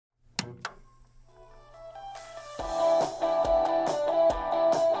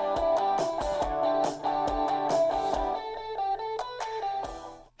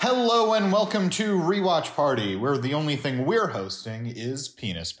welcome to Rewatch Party, where the only thing we're hosting is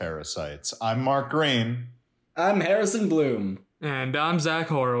penis parasites. I'm Mark Green. I'm Harrison Bloom. And I'm Zach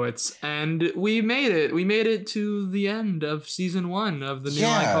Horowitz. And we made it. We made it to the end of season 1 of the new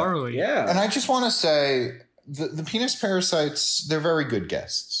iCarly. Yeah. And I just want to say, the penis parasites, they're very good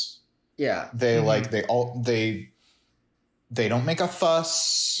guests. Yeah. They they don't make a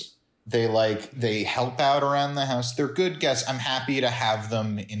fuss. They help out around the house. They're good guests. I'm happy to have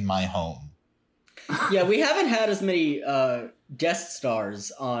them in my home. Yeah, we haven't had as many guest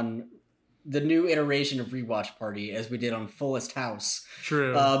stars on the new iteration of Rewatch Party as we did on Fullest House.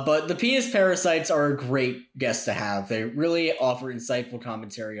 True. But the penis parasites are a great guest to have. They really offer insightful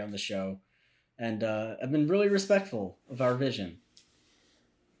commentary on the show. And I've been really respectful of our vision.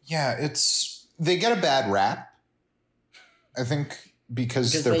 Yeah, they get a bad rap, I think.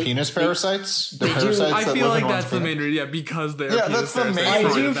 Because they're penis parasites? They're parasites I that feel live like in that's the main reason. Yeah, because they're that's penis the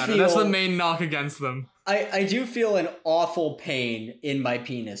parasites. main. That's the main knock against them. I do feel an awful pain in my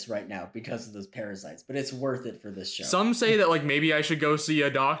penis right now because of those parasites, but it's worth it for this show. Some say that like maybe I should go see a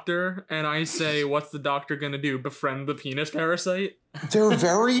doctor, and I say, what's the doctor gonna do? Befriend the penis parasite? They're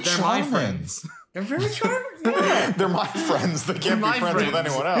very They're charming. my friends. They're very charming. Yeah. They're my friends. They can't be friends with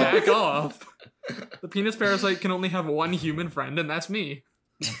anyone else. Back off. The penis parasite can only have one human friend, and that's me.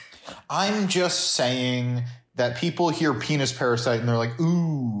 I'm just saying that people hear penis parasite and they're like,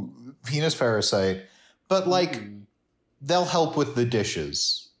 ooh, penis parasite. But like, they'll help with the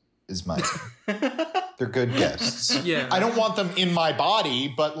dishes, is my thing. They're good guests. Yeah. I don't want them in my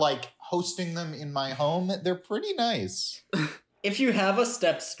body, but like hosting them in my home, they're pretty nice. If you have a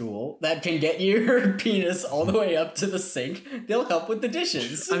step stool that can get your penis all the way up to the sink, they'll help with the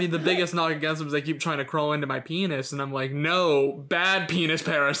dishes. I mean, the biggest knock against them is they keep trying to crawl into my penis, and I'm like, no, bad penis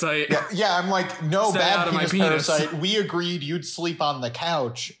parasite. Yeah, I'm like, no, Stay bad out of my penis penis. parasite. We agreed you'd sleep on the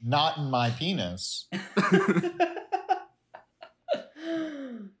couch, not in my penis.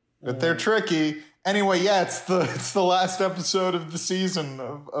 But they're tricky. Anyway, yeah, it's the last episode of the season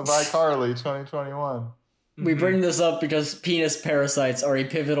of iCarly 2021. We bring this up because penis parasites are a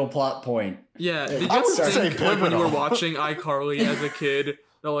pivotal plot point. Yeah, did you I ever would say think, like, when you were pivotal. watching iCarly as a kid,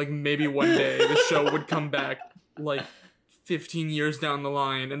 that like maybe one day the show would come back like 15 years down the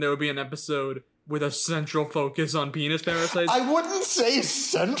line, and there would be an episode with a central focus on penis parasites? I wouldn't say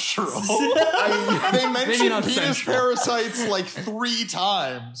central. They Maybe mentioned not penis central. parasites like 3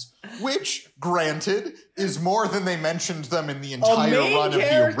 times, which, granted, is more than they mentioned them in the A entire main run of the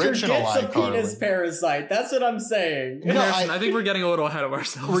character original gets a penis iCarly. parasite. That's what I'm saying. No, Harrison, I think we're getting a little ahead of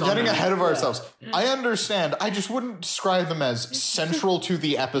ourselves. We're on getting that. ahead of ourselves. I understand. I just wouldn't describe them as central to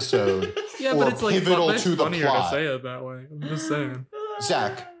the episode Yeah, or but it's like pivotal it's to the funnier plot. to say it that way. I'm just saying.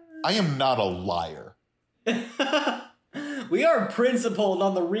 Zach, I am not a liar. We are principled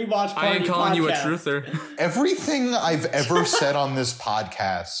on the Rewatch Party I ain't calling you a podcast. truther. Everything I've ever said on this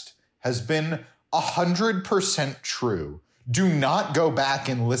podcast has been 100% true. Do not go back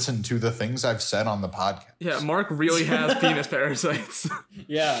and listen to the things I've said on the podcast. Yeah, Mark really has penis parasites.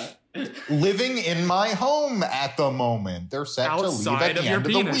 Yeah. Living in my home at the moment. They're set to leave Outside at of the your end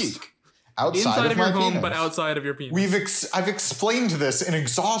of the penis. week. Outside Inside of of my your home, penis. but outside of your penis. I've explained this in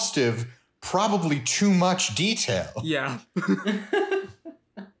exhaustive, probably too much detail. Yeah.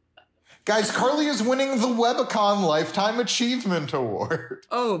 Guys, Carly is winning the Webicon Lifetime Achievement Award.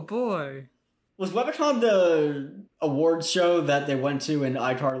 Oh boy. Was Webicon the awards show that they went to and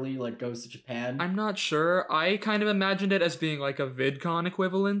iCarly like goes to Japan? I'm not sure. I kind of imagined it as being like a VidCon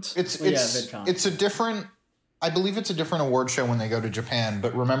equivalent. VidCon. It's a different, I believe it's a different award show when they go to Japan,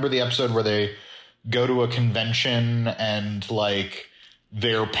 but remember the episode where they go to a convention and like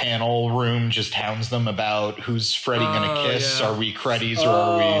their panel room just hounds them about who's Freddie gonna kiss? Yeah. Are we Creddies or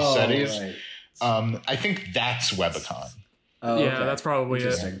are we Setties? Right. I think that's Webicon. Oh, Yeah, okay. that's probably it.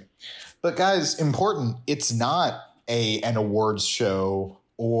 Interesting. But guys, important, it's not an awards show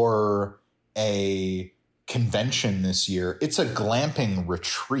or a convention this year. It's a glamping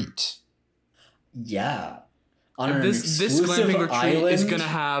retreat. Yeah. On And an this exclusive glamping retreat island? is gonna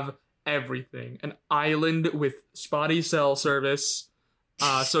have everything. An island with spotty cell service,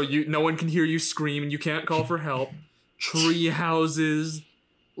 so no one can hear you scream and you can't call for help. Tree houses,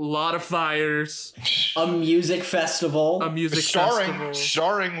 a lot of fires, a music festival. a music festival.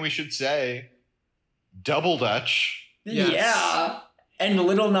 Starring, we should say, Double Dutch. Yes. Yeah. And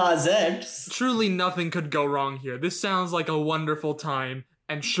Little Nas X. Truly nothing could go wrong here. This sounds like a wonderful time,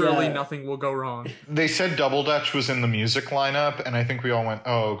 and surely Yeah. nothing will go wrong. They said Double Dutch was in the music lineup, and I think we all went,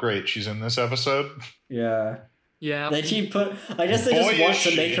 oh, great, she's in this episode. Yeah. Yeah. They keep I guess they Boy, just want is to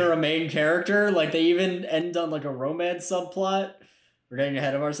she. make her a main character. Like they even end on like a romance subplot. we're getting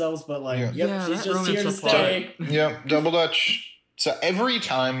ahead of ourselves, but like, Yeah. yep, Yeah, she's that just here to romance stay. Yep, Double Dutch. So every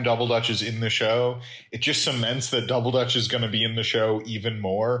time Double Dutch is in the show, it just cements that Double Dutch is going to be in the show even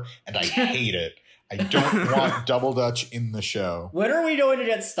more, and I hate it. I don't want Double Dutch in the show. When are we going to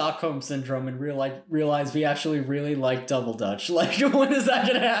get Stockholm Syndrome and realize we actually really like Double Dutch? Like, when is that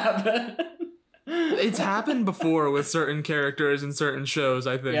going to happen? It's happened before with certain characters in certain shows,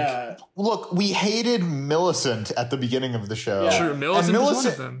 I think. Yeah. Look, we hated Millicent at the beginning of the show. Yeah. True, Millicent was one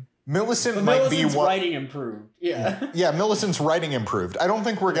of them. Millicent But might Millicent's be one. writing improved. Yeah. Yeah, Millicent's writing improved. I don't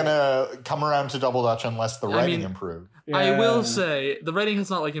think we're gonna come around to Double Dutch unless the writing mean, improved. I will say, the writing has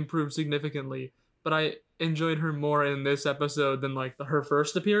not, like, improved significantly, but I enjoyed her more in this episode than, like, her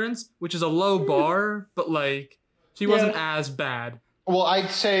first appearance, which is a low bar, but, like, she wasn't as bad. Well, I'd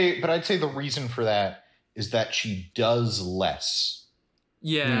say the reason for that is that she does less.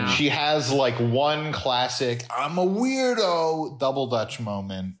 Yeah. She has like one classic "I'm a weirdo" Double Dutch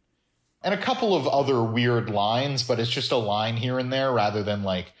moment, and a couple of other weird lines, but it's just a line here and there rather than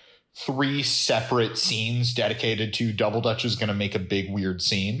like 3 separate scenes dedicated to Double Dutch is going to make a big weird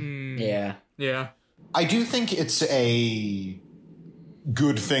scene. Yeah. Yeah. I do think it's a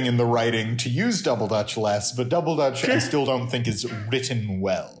good thing in the writing to use Double Dutch less, but Double Dutch I still don't think is written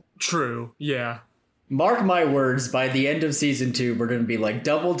well. True. Yeah. Mark my words, by the end of season 2, we're going to be like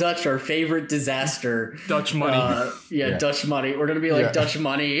Double Dutch, our favorite disaster. Dutch money. Yeah, Dutch money. We're going to be like Yeah. Dutch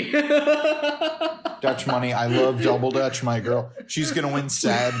money. Dutch money. I love Double Dutch, my girl. She's going to win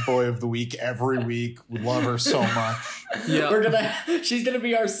Sad Boy of the Week every week. We love her so much. Yeah. She's going to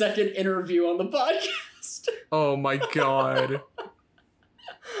be our second interview on the podcast. Oh my god.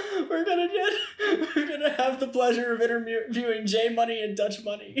 We're gonna have the pleasure of interviewing J Money and Dutch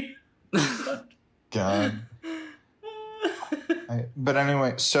Money. God. But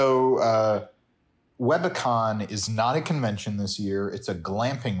anyway, so Webicon is not a convention this year. It's a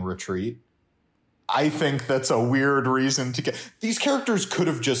glamping retreat. I think that's a weird reason to get... These characters could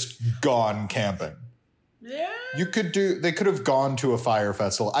have just gone camping. Yeah. They could have gone to a fire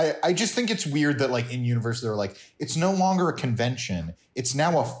festival. I just think it's weird that like in universe they're like, it's no longer a convention. It's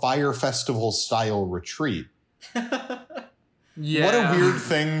now a fire festival style retreat. Yeah. What a weird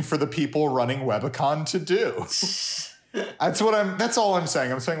thing for the people running Webicon to do. That's all I'm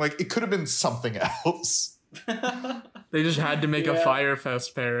saying. I'm saying like it could have been something else. They just had to make a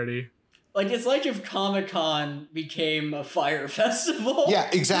Firefest parody. Like, it's like if Comic-Con became a fire festival. Yeah,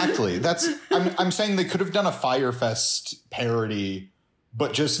 exactly. I'm saying they could have done a Firefest parody,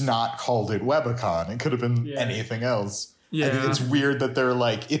 but just not called it Webicon. It could have been anything else. Yeah. I think it's weird that they're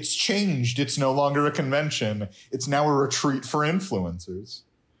like, it's changed. It's no longer a convention. It's now a retreat for influencers.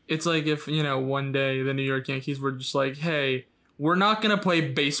 It's like if, one day the New York Yankees were just like, hey, we're not going to play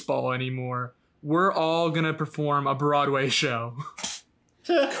baseball anymore. We're all going to perform a Broadway show.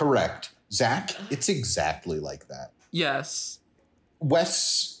 Correct. Zach, it's exactly like that. Yes.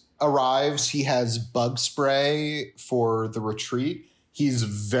 Wes arrives. He has bug spray for the retreat. He's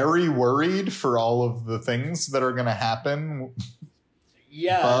very worried for all of the things that are going to happen.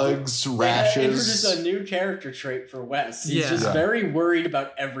 Yeah. Bugs, They rashes. introduced a new character trait for Wes. He's just Yeah. very worried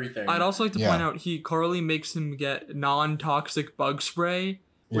about everything. I'd also like to point out Carly makes him get non-toxic bug spray,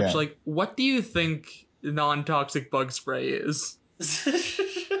 which what do you think non-toxic bug spray is?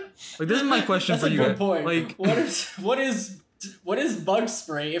 Like, this is my question That's for a you. good point. Like, what is bug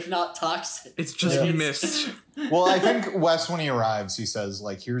spray if not toxic? It's just mist. Well, I think Wes, when he arrives, he says,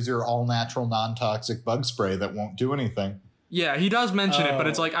 like, here's your all-natural, non-toxic bug spray that won't do anything. Yeah, he does mention it, but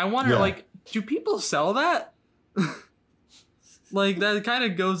it's like, I wonder, like, do people sell that? Like, that kind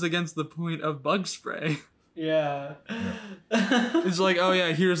of goes against the point of bug spray. Yeah. It's like, oh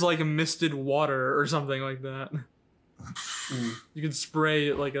yeah, here's like a misted water or something like that. You can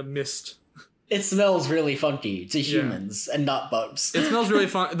spray like a mist. It smells really funky to humans and not bugs. It smells really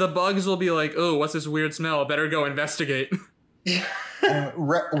fun. The bugs will be like, oh, what's this weird smell? Better go investigate.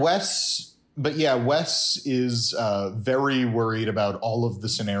 Wes is very worried about all of the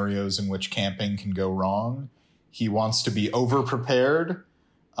scenarios in which camping can go wrong. He wants to be over-prepared.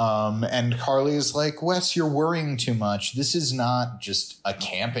 And Carly is like, Wes, you're worrying too much. This is not just a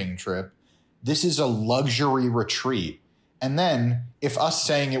camping trip. This is a luxury retreat. And then, if us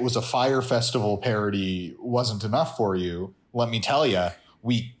saying it was a fire festival parody wasn't enough for you, let me tell you,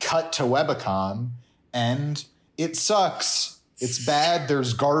 we cut to Webicon, and it sucks. It's bad.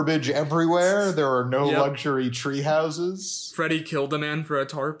 There's garbage everywhere. There are no luxury tree houses. Freddy killed a man for a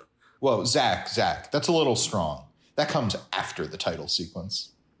tarp. Whoa, Zach, that's a little strong. That comes after the title sequence.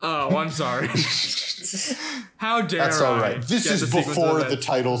 Oh, I'm sorry. How dare That's all right. I This get is the sequence before of the that.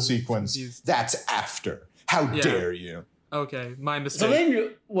 title sequence. That's after. How dare you? Okay, my mistake.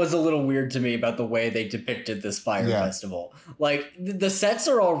 Something was a little weird to me about the way they depicted this fire Yeah. festival. Like, the sets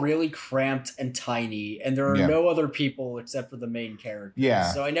are all really cramped and tiny, and there are Yeah. no other people except for the main characters.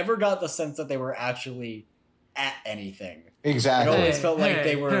 Yeah. So I never got the sense that they were actually at anything. Exactly. It always felt like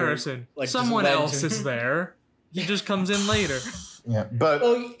they were, Harrison. like, just Someone led else to- is there. He just comes in later. Yeah, but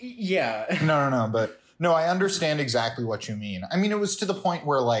Oh, yeah. no, but no, I understand exactly what you mean. I mean, it was to the point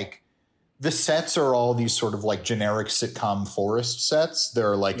where like the sets are all these sort of like generic sitcom forest sets. There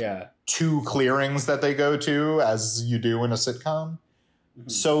are like Yeah. 2 clearings that they go to, as you do in a sitcom. Mhm.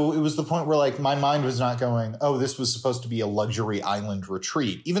 So it was the point where like my mind was not going, oh, this was supposed to be a luxury island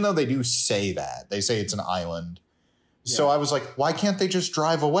retreat, even though they do say that. They say it's an island. So Yeah. I was like, why can't they just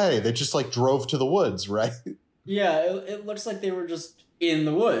drive away? They just like drove to the woods, right? Yeah, it looks like they were just in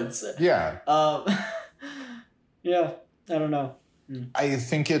the woods. Yeah. Yeah, I don't know. I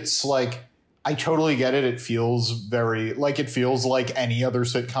think it's like, I totally get it. It feels like any other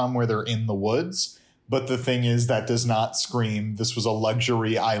sitcom where they're in the woods. But the thing is, that does not scream, this was a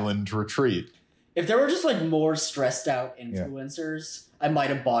luxury island retreat. If there were just like more stressed out influencers, I might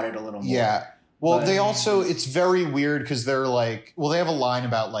have bought it a little more. Yeah. Well, But- they also, it's very weird because they're like, well, they have a line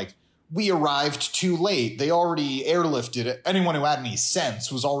about like, we arrived too late. They already airlifted it. Anyone who had any sense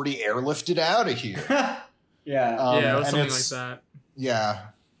was already airlifted out of here. yeah. Yeah, it was and something like it's- that. Yeah.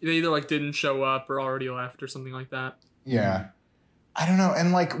 They either like didn't show up or already left or something like that. Yeah. I don't know.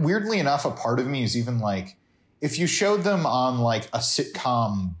 And like, weirdly enough, a part of me is even like, if you showed them on like a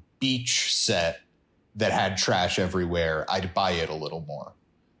sitcom beach set that had trash everywhere, I'd buy it a little more.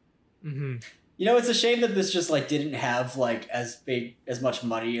 Hmm. You know, it's a shame that this just like didn't have like as much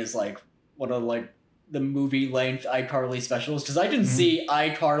money as like one of like the movie length iCarly specials, because I can Mhm. see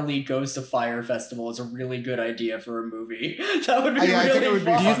iCarly Goes to Fire Festival as a really good idea for a movie. That would be I really think it would be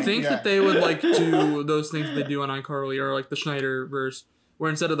fun. Do you fun. think Yeah. that they would like do those things they do on iCarly or like the Schneider verse, where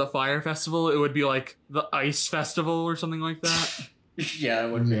instead of the Fire Festival, it would be like the Ice Festival or something like that? Yeah,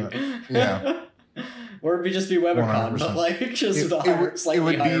 it would be. Yeah. Or it'd just be WeberCon, 100%. but like just It, with a it higher, would, slightly it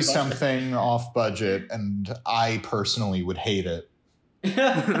would higher be budget. something off budget, and I personally would hate it.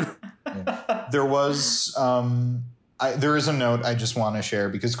 There was there is a note I just want to share,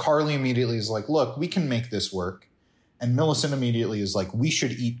 because Carly immediately is like, look, we can make this work. And Millicent immediately is like, we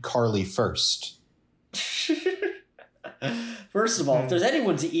should eat Carly first. First of all, if there's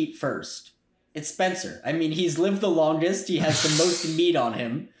anyone to eat first, it's Spencer. I mean, he's lived the longest. He has the most meat on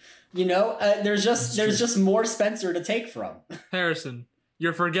him. You know, there's just more Spencer to take from. Harrison,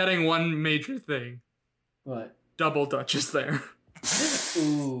 you're forgetting one major thing. What? Double Dutch is there.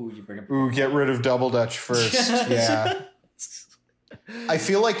 Ooh, you bring up. Ooh, get rid of Double Dutch first. Yeah. I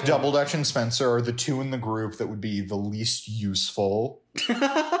feel like Double Dutch and Spencer are the 2 in the group that would be the least useful in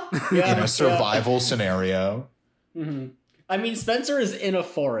a survival scenario. Mm-hmm. I mean, Spencer is in a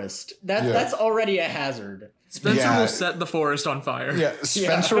forest. That's already a hazard. Spencer Yeah. will set the forest on fire. Yeah,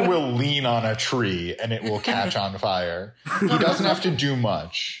 Spencer will lean on a tree and it will catch on fire. He doesn't have to do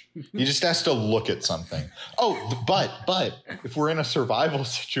much. He just has to look at something. Oh, but if we're in a survival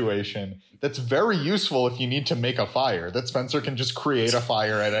situation, that's very useful if you need to make a fire. That Spencer can just create a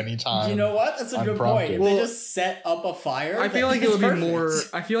fire at any time. You know what? That's a good point. unprompted. If they just set up a fire, I feel like it it's would be perfect. more.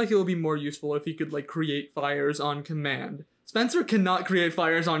 I feel like it would be more useful if he could like create fires on command. Spencer cannot create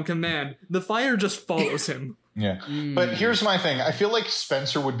fires on command. The fire just follows him. Yeah. But here's my thing. I feel like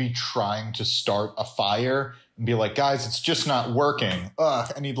Spencer would be trying to start a fire and be like, guys, it's just not working.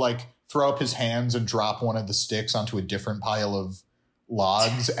 Ugh. And he'd like throw up his hands and drop one of the sticks onto a different pile of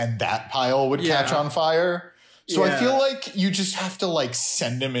logs, and that pile would catch Yeah. on fire. So I Yeah. feel like you just have to like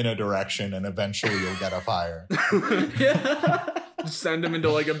send him in a direction and eventually you'll get a fire. Send him into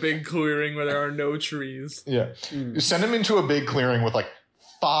like a big clearing where there are no trees. Yeah. You send him into a big clearing with like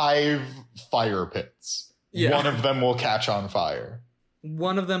 5 fire pits. Yeah. One of them will catch on fire.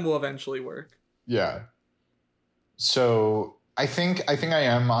 One of them will eventually work. Yeah. So I think I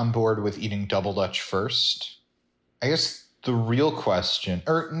am on board with eating Double Dutch first. I guess the real question,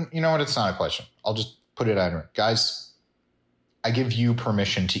 or you know what, it's not a question. I'll just put it out here. Guys, I give you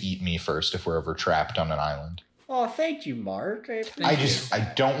permission to eat me first if we're ever trapped on an island. Oh, thank you, Mark.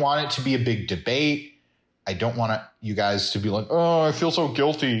 I don't want it to be a big debate. I don't want you guys to be like, oh, I feel so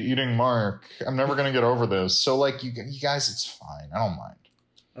guilty eating Mark. I'm never going to get over this. So like you guys, it's fine. I don't mind.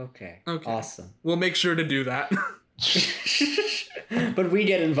 Okay. Okay. Awesome. We'll make sure to do that. But we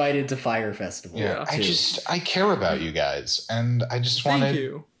get invited to Fire Festival. Yeah, too. I care about you guys, and I just wanted. Thank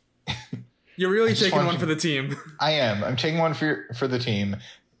you. You're really I just taking wanted one to- for the team. I am. I'm taking one for the team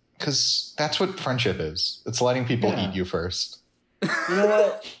because that's what friendship is. It's letting people Yeah. eat you first. You know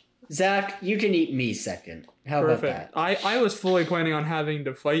what? Zach, you can eat me second. How Perfect. about that? I was fully planning on having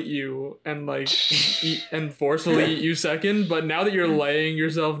to fight you and eat and forcefully eat you second, but now that you're laying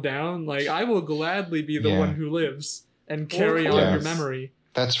yourself down, I will gladly be the one who lives and carry on your memory.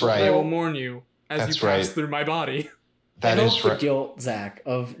 That's I right. will mourn you as you pass through my body. That I is hope the right. guilt, Zach,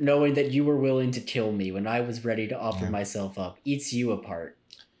 of knowing that you were willing to kill me when I was ready to offer myself up eats you apart.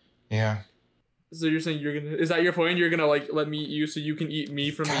 Yeah. So you're saying is that your point? You're gonna let me eat you so you can eat me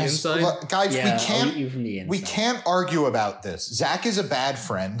from the inside? Guys, Yeah, I'll eat you from the inside. we can't argue about this. Zach is a bad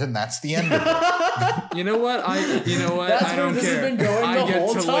friend, and that's the end of it. You know what? That's I where don't this care. has been going I the get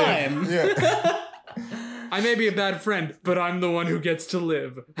whole to time. live. Yeah. I may be a bad friend, but I'm the one who gets to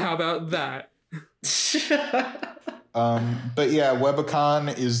live. How about that? But yeah,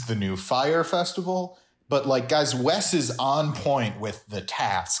 Webicon is the new Fire Festival. But guys, Wes is on point with the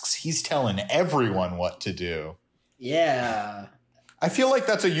tasks. He's telling everyone what to do. Yeah. I feel like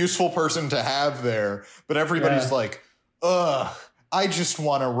that's a useful person to have there, but everybody's like, ugh, I just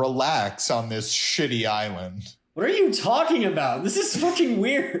want to relax on this shitty island. What are you talking about? This is fucking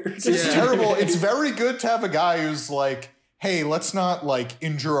weird. It's terrible. It's very good to have a guy who's like, hey, let's not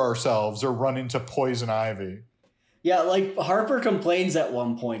injure ourselves or run into poison ivy. Yeah, Harper complains at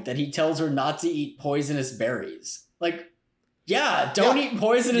one point that he tells her not to eat poisonous berries. Don't eat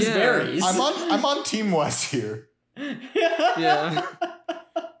poisonous berries. I'm on Team Wes here. Yeah.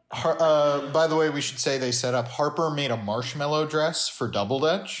 By the way, we should say they set up Harper made a marshmallow dress for Double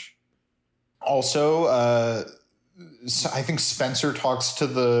Dutch. Also, I think Spencer talks to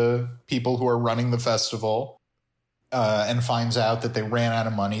the people who are running the festival and finds out that they ran out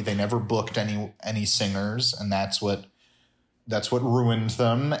of money. They never booked any singers, and that's what ruined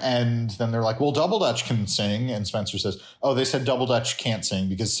them. And then they're like, well, Double Dutch can sing. And Spencer says, oh, they said Double Dutch can't sing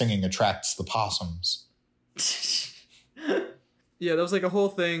because singing attracts the possums. Yeah, that was a whole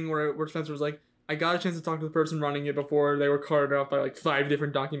thing where Spencer was like, I got a chance to talk to the person running it before they were carted off by 5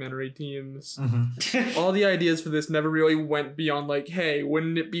 different documentary teams. Mm-hmm. All the ideas for this never really went beyond hey,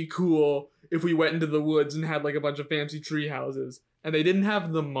 wouldn't it be cool if we went into the woods and had a bunch of fancy tree houses? And they didn't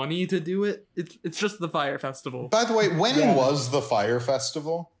have the money to do it. It's just the Fire Festival. By the way, when was the Fire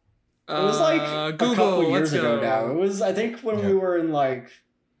Festival? It was a Google, couple years let's ago go. now. It was, I think, when we were in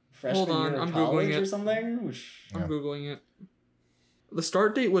freshman Hold on, year of I'm college Googling it. or something. I'm Googling it. The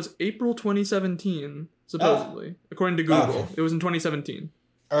start date was April 2017, supposedly, according to Google. Okay. It was in 2017.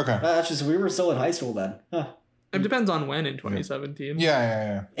 Okay. Actually, so we were still in high school then. Huh. It depends on when in 2017.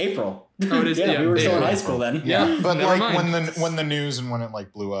 Yeah. April. Oh, it is. Yeah, we were still in April. high school then. Yeah, but Never mind. when the news and when it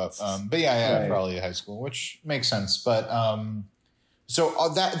blew up. But yeah, Right. probably high school, which makes sense. But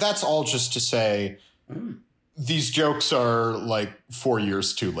so that's all just to say these jokes are 4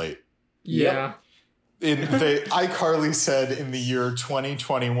 years too late. Yeah. iCarly said in the year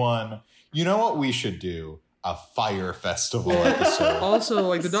 2021, you know what we should do? A Fire Festival episode.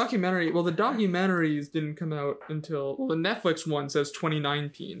 Also, the documentary. Well, the documentaries didn't come out until the Netflix one says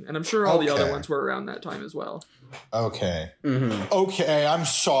 2019, and I'm sure all the other ones were around that time as well. Okay. Mm-hmm. Okay. I'm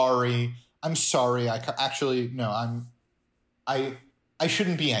sorry. I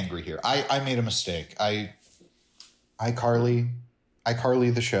shouldn't be angry here. I made a mistake. iCarly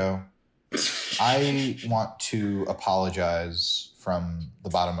the show. I want to apologize from the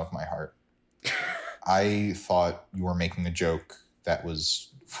bottom of my heart. I thought you were making a joke that was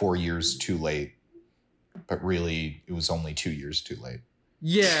 4 years too late, but really it was only 2 years too late.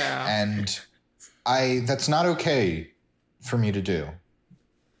 Yeah. And that's not okay for me to do.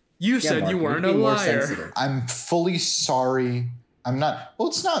 You said Mark, you weren't be a more liar. sensitive. I'm fully sorry.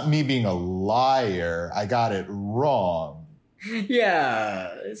 It's not me being a liar. I got it wrong.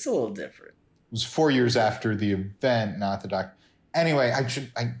 Yeah, it's a little different. It was 4 years after the event, not the doc. Anyway,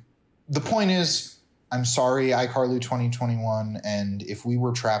 the point is, I'm sorry, iCarly 2021, and if we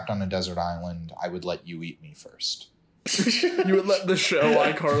were trapped on a desert island, I would let you eat me first. You would let the show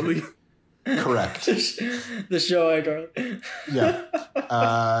iCarly. Correct. The show iCarly. Yeah.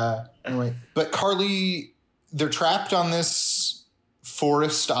 Anyway, but Carly, they're trapped on this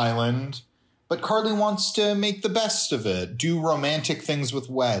forest island, but Carly wants to make the best of it, do romantic things with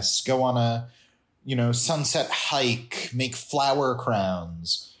Wes, go on a, sunset hike, make flower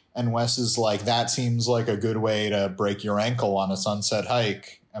crowns. And Wes is like, that seems like a good way to break your ankle on a sunset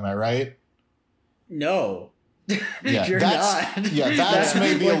hike. Am I right? No. Yeah, You're not. Yeah, that's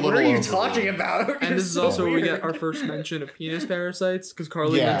maybe a little What are you overboard. talking about? And this is so also where we weird. get our first mention of penis parasites, because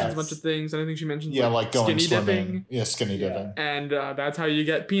Carly Yes. mentions a bunch of things, and I think she mentions like going skinny swimming. dipping. Yeah, skinny dipping. And that's how you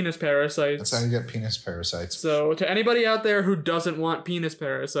get penis parasites. That's how you get penis parasites. So to anybody out there who doesn't want penis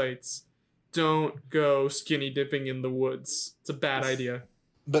parasites, don't go skinny dipping in the woods. It's a bad idea.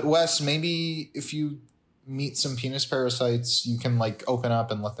 But Wes, maybe if you meet some penis parasites, you can like open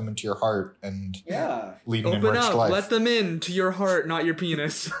up and let them into your heart and lead an Open enriched up. life. Let them in to your heart, not your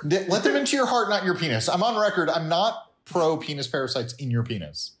penis. Let them into your heart, not your penis. I'm on record. I'm not pro penis parasites in your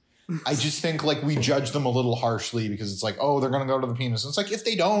penis. I just think like we judge them a little harshly because it's like, oh, they're going to go to the penis. And it's like, if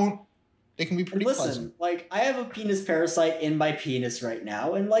they don't, they can be pretty pleasant. Like, I have a penis parasite in my penis right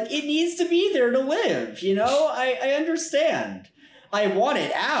now, and like, it needs to be there to live, you know? I understand. I want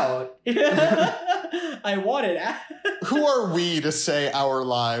it out. I want it out. Who are we to say our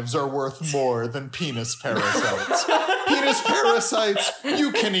lives are worth more than penis parasites? Penis parasites,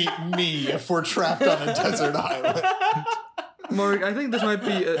 you can eat me if we're trapped on a desert island. Mark, I think this might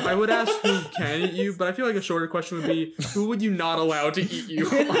be... I would ask who can eat you, but I feel like a shorter question would be, who would you not allow to eat you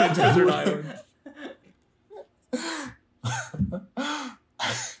on a desert island?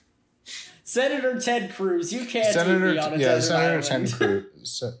 Senator Ted Cruz, you can't eat me on a desert island.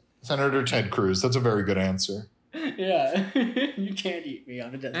 Senator Ted Cruz. That's a very good answer. Yeah. You can't eat me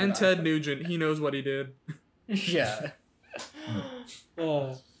on a desert island. And Ted Nugent. He knows what he did. Yeah.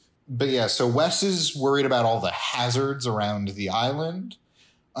 But yeah, so Wes is worried about all the hazards around the island.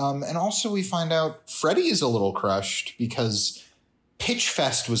 And also we find out Freddy is a little crushed because Pitch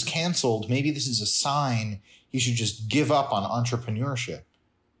Fest was canceled. Maybe this is a sign he should just give up on entrepreneurship.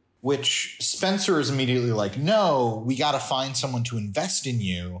 Which Spencer is immediately like, no, we got to find someone to invest in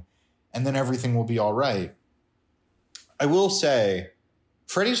you, and then everything will be all right. I will say,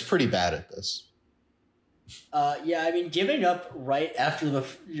 Freddy's pretty bad at this. Yeah, I mean, giving up right after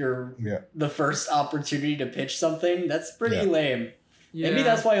the first opportunity to pitch something, that's pretty lame. Yeah. Maybe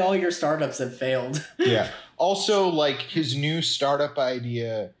that's why all your startups have failed. Yeah. Also, like, his new startup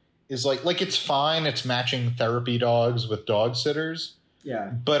idea is like it's fine. It's matching therapy dogs with dog sitters.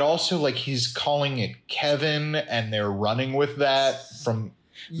 Yeah. But also, like, he's calling it Kevin, and they're running with that from...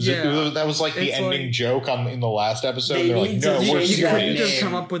 that was like the ending joke in the last episode. They're like, no, we're you couldn't have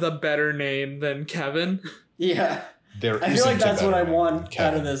come up with a better name than Kevin. Yeah. I feel like that's what I want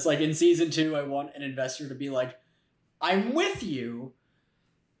out of this. Like, in season 2, I want an investor to be like, I'm with you,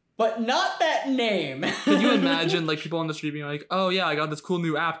 but not that name. Can you imagine, like, people on the street being like, oh, yeah, I got this cool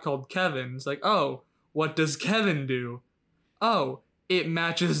new app called Kevin. It's like, oh, what does Kevin do? Oh, it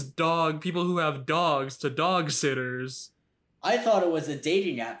matches people who have dogs to dog sitters. I thought it was a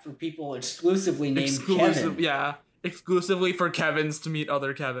dating app for people exclusively named Kevin. Yeah, exclusively for Kevins to meet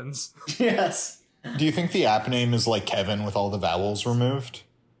other Kevins. Yes. Do you think the app name is like Kevin with all the vowels removed?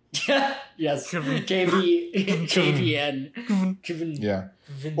 Yes. KVN. Kevin. Yeah.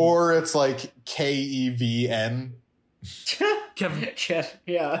 Or it's like KEVN. Kevin.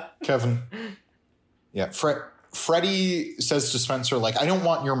 Yeah. Kevin. Yeah. Freddy says to Spencer, like, I don't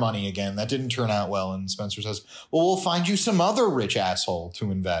want your money again. That didn't turn out well. And Spencer says, well, we'll find you some other rich asshole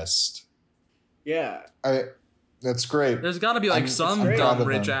to invest. Yeah. That's great. There's got to be, like, some dumb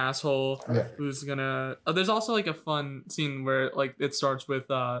rich asshole who's gonna... there's also, like, a fun scene where, like, it starts with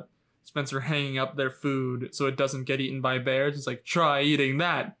Spencer hanging up their food so it doesn't get eaten by bears. It's like, try eating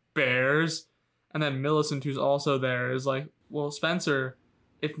that, bears. And then Millicent, who's also there, is like, well, Spencer,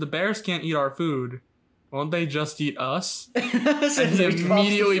 if the bears can't eat our food... won't they just eat us? And he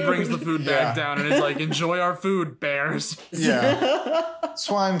immediately brings the food back down and is like, enjoy our food, bears. Yeah. That's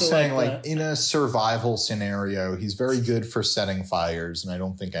why I'm saying, like, in a survival scenario, he's very good for setting fires, and I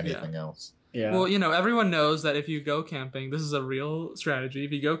don't think anything else. Yeah. Well, you know, everyone knows that if you go camping, this is a real strategy.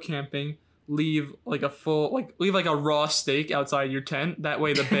 If you go camping, leave like a raw steak outside your tent. That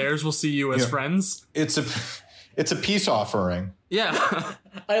way the bears will see you as friends. It's a peace offering. Yeah.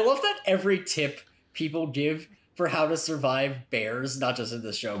 I love that every tip people give for how to survive bears, not just in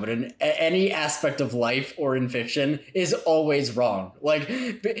this show, but in any aspect of life or in fiction, is always wrong. Like,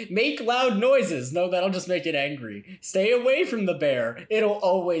 make loud noises. No, that'll just make it angry. Stay away from the bear. It'll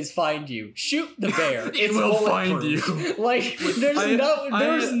always find you. Shoot the bear. It will find you. Like,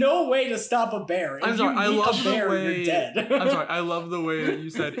 there's no way to stop a bear. If I love the way you're dead. I'm sorry. I love the way that you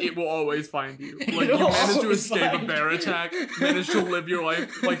said it will always find you. Like, you managed to escape a bear attack, managed to live your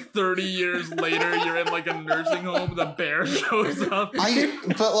life. Like 30 years later, you're in like a nursing home. The bear shows up.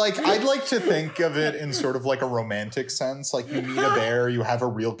 I'd like to think of it in sort of like a romantic sense. Like, you meet a bear, you have a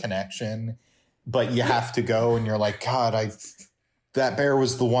real connection, but you have to go, and you're like, God, that bear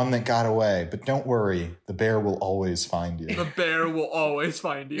was the one that got away. But don't worry, the bear will always find you. The bear will always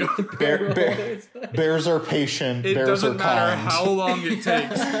find you. Bears are patient. It bears doesn't are matter kind. how long it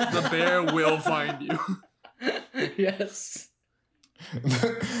takes. The bear will find you. Yes.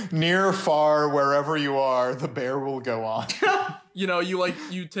 Near, far, wherever you are, the bear will go on. You know,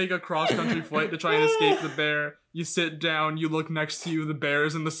 you take a cross-country flight to try and escape the bear. You sit down, you look next to you, the bear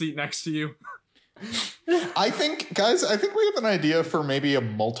is in the seat next to you. I think we have an idea for maybe a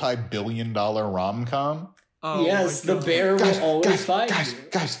multi-billion-dollar rom-com. Oh, yes, my the God. bear will always find you.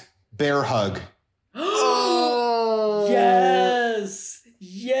 Guys, Bear Hug. Oh, Yes!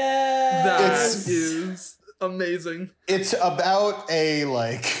 Yes! that is amazing. It's about a,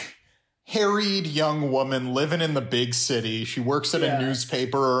 like, harried young woman living in the big city. She works at Yeah. a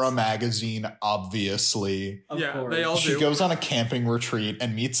newspaper or a magazine, obviously. Of Yeah, course. they all She do. goes on a camping retreat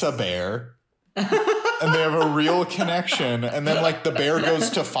and meets a bear. And they have a real connection. And then, like, the bear goes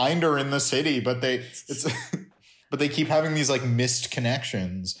to find her in the city, but they keep having these, like, missed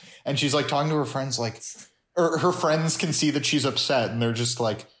connections. And she's, like, talking to her friends, like, or her friends can see that she's upset, and they're just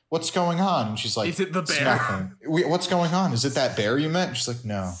like, what's going on? And she's like, Is it the "It's bear?" nothing." What's going on? Is it that bear you met? And she's like,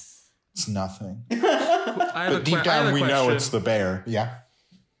 no, it's nothing. I have But deep down, we know it's the bear. Yeah.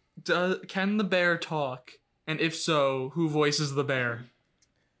 Can the bear talk? And if so, who voices the bear?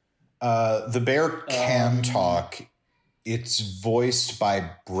 The bear can talk. It's voiced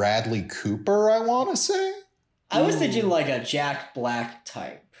by Bradley Cooper, I want to say. I was thinking like a Jack Black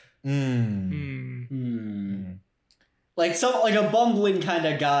type. Like a bumbling kind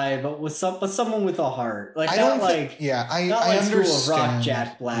of guy, but someone with a heart. Like I not don't like think. Yeah, I not like School understand. of Rock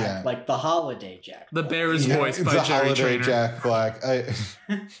Jack Black, Yeah. like the Holiday Jack. The Black. bear is Yeah, voiced by the Jerry holiday Trainer. Jack Black.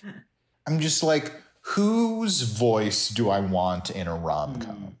 I'm just like, whose voice do I want in a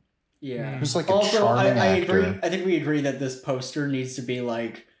rom-com? Yeah. Who's like a Also, charming I actor? agree. I think we agree that this poster needs to be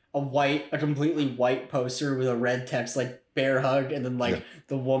like a completely white poster with a red text like bear hug, and then like Yeah.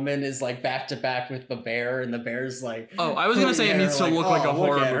 the woman is like back to back with the bear, and the bear's like. Oh, I was gonna say it putting needs to her, look like a "Oh, look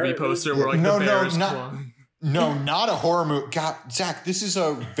horror at her." movie poster where like No, the no, bear is not- clawing. No, not a horror movie. God, Zach, this is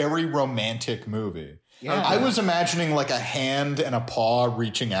a very romantic movie. Yeah. I was imagining like a hand and a paw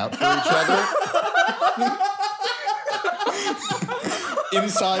reaching out for each other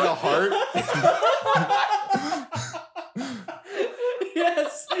inside a heart.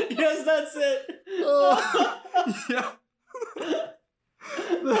 Yes, that's it. Yeah.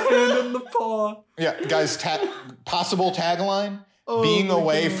 The hand and the paw. Yeah, guys, possible tagline: Oh being my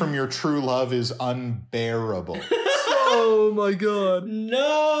away God. from your true love is unbearable. Oh my God.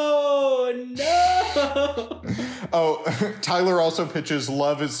 No. Oh, Tyler also pitches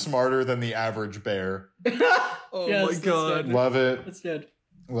love is smarter than the average bear. Oh Yes, my that's God. good. Love it. That's good.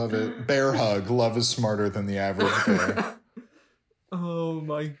 Love it. Bear hug. Love is smarter than the average bear. Oh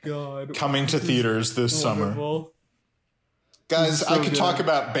my God. Coming to theaters this summer. Wonderful. Guys, This is so I could good. talk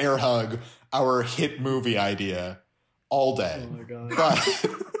about Bear Hug, our hit movie idea, all day. Oh my god.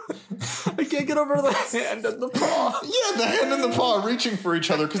 But I can't get over the hand and the paw. yeah, the hand and the paw reaching for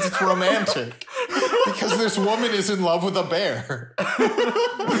each other because it's romantic. Because this woman is in love with a bear.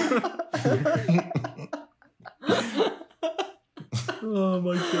 Oh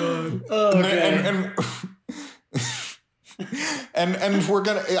my God. Okay. And we're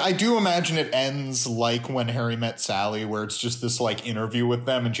gonna. I do imagine it ends like When Harry Met Sally, where it's just this like interview with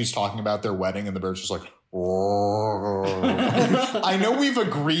them, and she's talking about their wedding, and the bear's just like. I know we've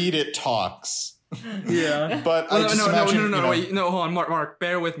agreed it talks, Yeah. but I just imagine. you know, wait, no, hold on, Mark,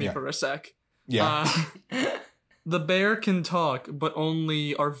 bear with me Yeah. for a sec. Yeah. The bear can talk, but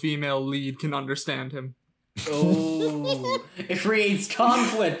only our female lead can understand him. Oh, it creates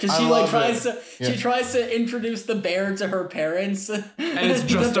conflict because I she like love tries it. to Yeah. she tries to introduce the bear to her parents, and it's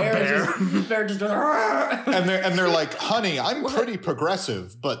just a bear. The bear just goes. and they're like, honey, I'm pretty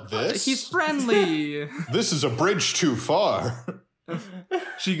progressive, but He's friendly. this is a bridge too far.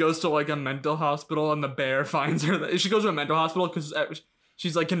 She goes to like a mental hospital, and the bear finds her. She goes to a mental hospital because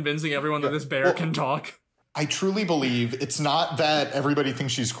she's like convincing everyone that this bear Well- can talk. I truly believe it's not that everybody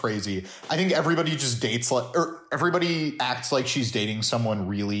thinks she's crazy. I think everybody just dates like, or everybody acts like she's dating someone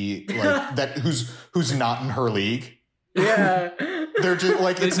really like that who's not in her league. Yeah. They're just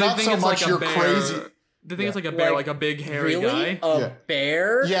like, it's They not think so it's much like a you're bear. crazy. They think it's like a bear, like a big hairy Really? guy. A Yeah.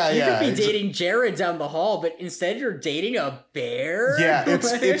 bear? Yeah, You yeah, could be exa- dating Jared down the hall, but instead you're dating a bear? Yeah,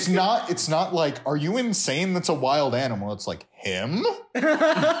 it's not like, are you insane? That's a wild animal. It's like him.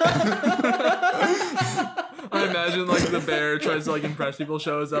 I imagine like the bear tries to like impress people,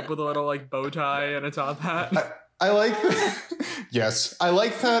 shows up with a little like bow tie and a top hat. I like yes, I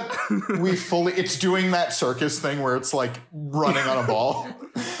like that it's doing that circus thing where it's like running on a ball.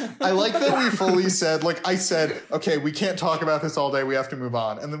 I like that we fully said, like I said, okay, we can't talk about this all day, we have to move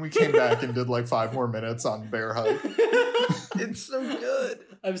on. And then we came back and did like 5 more minutes on Bear Hug. It's so good.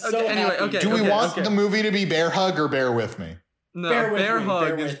 I'm so Okay, anyway, happy. okay. Do we want okay. the movie to be Bear Hug or Bear With Me? No, Bear with bear me, hug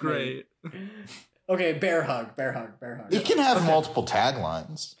bear is with great. Okay, bear hug, bear hug, bear hug. It can have Okay. multiple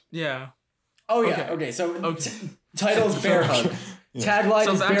taglines. Yeah. Oh yeah. Okay. Okay. So Okay. Title's bear hug. Yeah. Tagline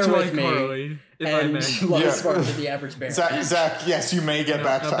So is back bear to with me. iCarly, if I And may. love Yeah. is smarter than the average bear. Zach, yes, you may get No,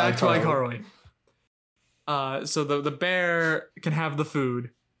 back no, to back to iCarly. iCarly. So the bear can have the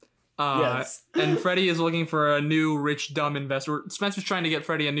food. Yes. And Freddy is looking for a new rich dumb investor. Spencer's trying to get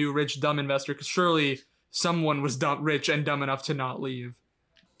Freddy a new rich dumb investor because surely someone was rich and dumb enough to not leave.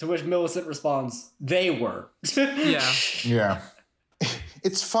 To which Millicent responds, "They were." Yeah. Yeah.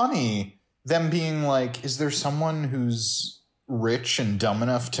 It's funny them being like, is there someone who's rich and dumb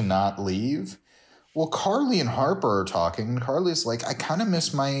enough to not leave? Well, Carly and Harper are talking, and Carly's like, I kind of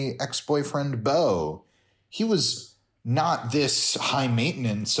miss my ex-boyfriend, Bo. He was not this high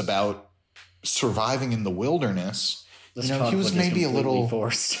maintenance about surviving in the wilderness. This You know, he was conflict is maybe a completely little-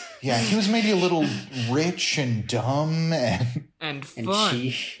 forced. Yeah, he was maybe a little rich and dumb and And And fun.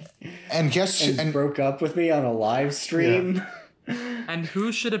 she and broke up with me on a live stream. And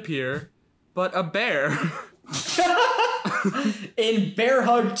who should appear but a bear? In Bear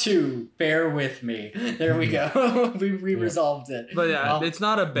Hug 2, bear with me. There we go. we resolved it. But yeah, Oh, it's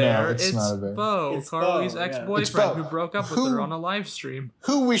not a bear. it's it's not a bear. Bo, It's Carly's Bo, yeah. It's ex-boyfriend Bo. who broke up with Who- her on a live stream.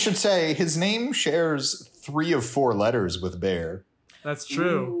 who we should say his name shares 3 of 4 letters with Bear. That's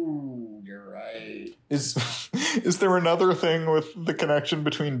true. Ooh, you're right. Is there another thing with the connection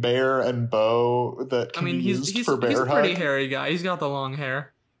between Bear and Bo that I can mean, be he's used for Bear he's a pretty Hug? hairy guy. He's got the long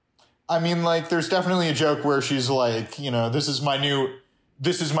hair. I mean, like, there's definitely a joke where she's like, you know, this is my new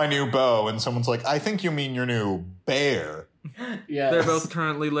Bo, and someone's like, I think you mean your new Bear. Yeah. They're both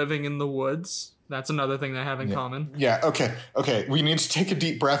currently living in the woods. That's another thing they have in common. Yeah, okay. We need to take a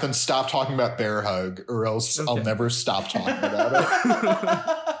deep breath and stop talking about Bear Hug, or else I'll Okay. never stop talking about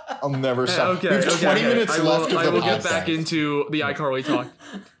it. I'll never stop. Okay, we have 20 minutes I left will, of the I will get podcast. back into the iCarly talk.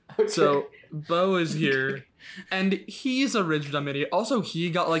 So Bo is here, and he's a rich dumb idiot. Also, he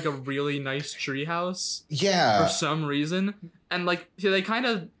got like a really nice treehouse Yeah. for some reason, and like they kind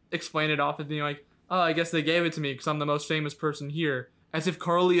of explain it off as being like, "Oh, I guess they gave it to me because I'm the most famous person here." As if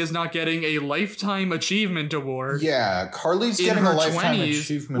Carly is not getting a lifetime achievement award. Yeah, Carly's In getting her a lifetime 20s,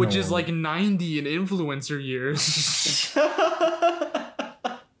 achievement which is award. like 90 in influencer years.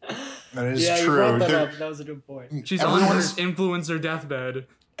 That is yeah, true. you brought that There- up. That was a good point. She's on her Everyone's- influencer deathbed.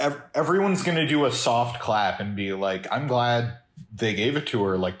 Everyone's gonna do a soft clap and be like, I'm glad they gave it to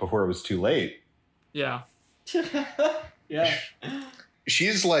her like before it was too late. Yeah. Yeah.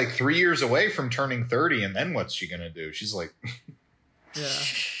 She's like 3 years away from turning 30, and then what's she gonna do? She's like,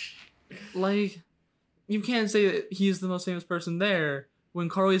 Yeah. Like, you can't say that he's the most famous person there when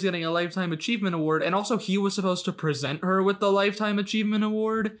Carly's getting a Lifetime Achievement Award, and also he was supposed to present her with the Lifetime Achievement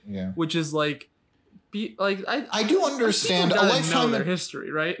Award, yeah. which is like, I do understand people a gotta know their lifetime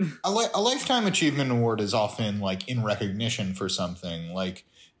history, right? a lifetime achievement award is often like in recognition for something. Like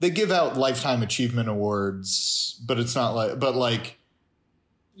they give out lifetime achievement awards, but it's not like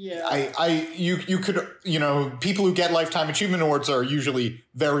Yeah. you could, you know, people who get lifetime achievement awards are usually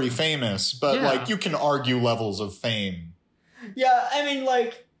very famous, but Yeah. like you can argue levels of fame. Yeah, I mean,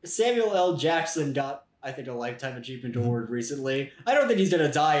 like, Samuel L. Jackson got, I think, a Lifetime Achievement Award recently. I don't think he's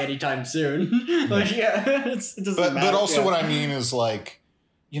gonna die anytime soon. Like, yeah, it doesn't matter. But also yeah. what I mean is like,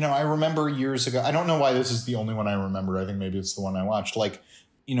 you know, I remember years ago, I don't know why this is the only one I remember. I think maybe it's the one I watched. Like,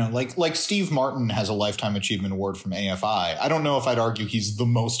 you know, like Steve Martin has a Lifetime Achievement Award from AFI. I don't know if I'd argue he's the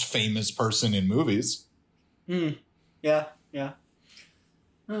most famous person in movies. Yeah, yeah.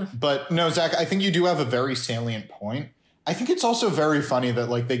 But no, Zach, I think you do have a very salient point. I think it's also very funny that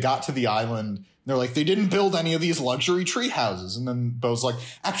like they got to the island, they're like, they didn't build any of these luxury tree houses. And then Bo's like,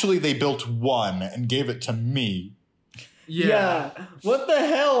 actually, they built one and gave it to me. Yeah. What the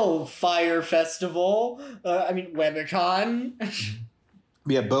hell, Fire Festival? I mean, WebCon?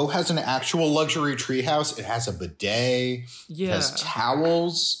 Yeah, Bo has an actual luxury tree house. It has a bidet. It Yeah. has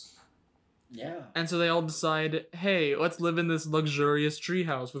towels. Yeah. And so they all decide, hey, let's live in this luxurious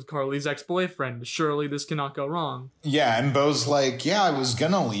treehouse with Carly's ex-boyfriend. Surely this cannot go wrong. Yeah, and Bo's like, yeah, I was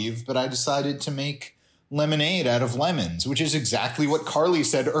gonna leave, but I decided to make lemonade out of lemons, which is exactly what Carly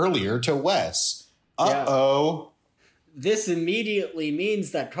said earlier to Wes. Uh-oh. This immediately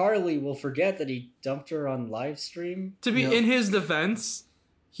means that Carly will forget that he dumped her on live stream. To be in his defense,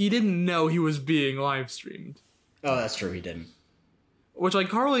 he didn't know he was being live streamed. Oh, that's true, he didn't. Which, like,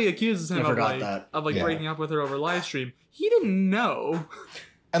 Carly accuses him I of forgot like, that. of like Yeah. breaking up with her over live stream. He didn't know.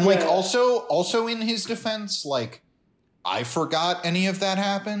 And like Yeah. also in his defense, like I forgot any of that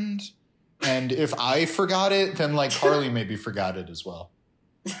happened. And if I forgot it, then like Carly maybe forgot it as well.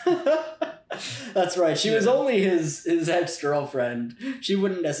 That's right. She was Yeah. only his ex-girlfriend. She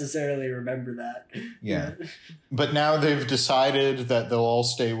wouldn't necessarily remember that. Yeah. But now they've decided that they'll all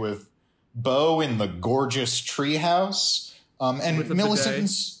stay with Bo in the gorgeous treehouse. And With the Millicent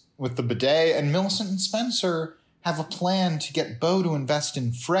bidet. with the bidet, and Millicent and Spencer have a plan to get Bo to invest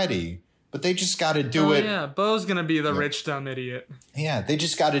in Freddie, but they just got to do it. Yeah, Bo's gonna be the Yeah. rich dumb idiot. Yeah, they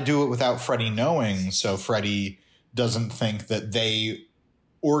just got to do it without Freddie knowing, so Freddie doesn't think that they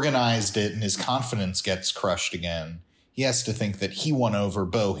organized it and his confidence gets crushed again. He has to think that he won over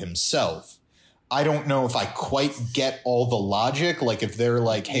Bo himself. I don't know if I quite get all the logic. Like if they're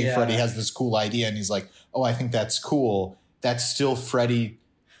like, hey, Yeah. Freddie has this cool idea, and he's like, oh, I think that's cool. That's still Freddie.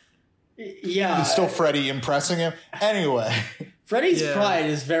 Yeah. It's still Freddie impressing him. Anyway. Freddie's Yeah. pride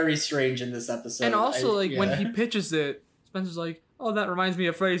is very strange in this episode. And also, like, when yeah. he pitches it, Spencer's like, oh, that reminds me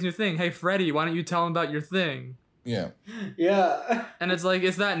of Freddy's new thing. Hey, Freddy, why don't you tell him about your thing? Yeah. Yeah. And it's like,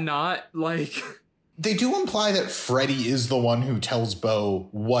 is that not, like... They do imply that Freddie is the one who tells Bo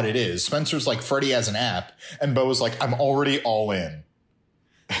what it is. Spencer's like, Freddie has an app, and Bo is like, I'm already all in.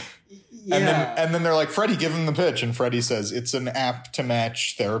 Yeah. And then they're like, Freddie, give him the pitch. And Freddie says, it's an app to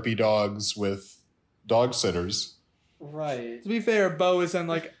match therapy dogs with dog sitters. Right. To be fair, Bo is then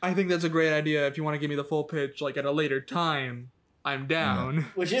like, I think that's a great idea. If you want to give me the full pitch, like, at a later time, I'm down.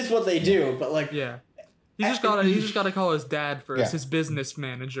 Which is what they do, but like Yeah. He's just gotta call his dad first, Yeah. his business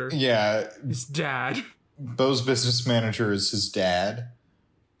manager. Yeah, His dad. Bo's business manager is his dad.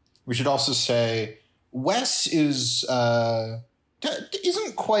 We should also say Wes isn't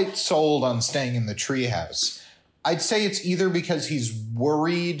quite sold on staying in the treehouse. I'd say it's either because he's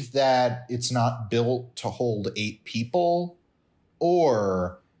worried that it's not built to hold 8 people,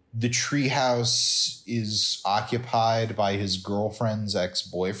 or the treehouse is occupied by his girlfriend's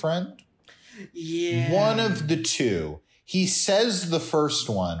ex-boyfriend. yeah. One of the two. He says the first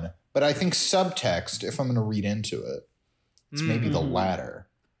one, but I think subtext, if I'm going to read into it, it's maybe the latter.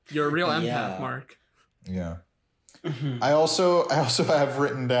 You're a real empath, Yeah. Mark. Yeah. Mhm. I also have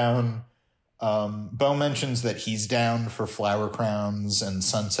written down, Bo mentions that he's down for flower crowns and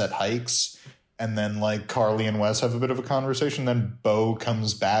sunset hikes. And then like Carly and Wes have a bit of a conversation. Then Bo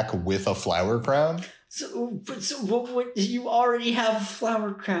comes back with a flower crown. So what, you already have a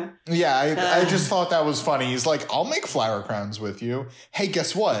flower crown. Yeah, I just thought that was funny. He's like, I'll make flower crowns with you. Hey,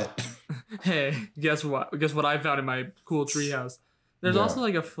 guess what? Hey, guess what? Guess what I found in my cool treehouse? There's Yeah. also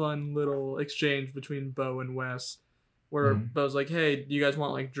like a fun little exchange between Bo and Wes, where Mhm. Bo's like, "Hey, do you guys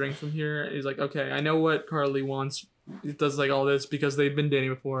want like drinks from here?" And he's like, "Okay, I know what Carly wants. It does like all this because they've been dating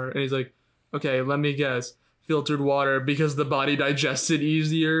before." And he's like, "Okay, let me guess, filtered water because the body digests it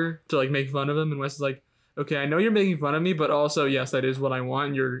easier," to like make fun of him. And Wes is like, "Okay, I know you're making fun of me, but also yes, that is what I want.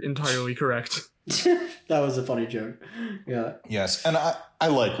 And you're entirely correct." That was a funny joke. Yeah. Yes, and I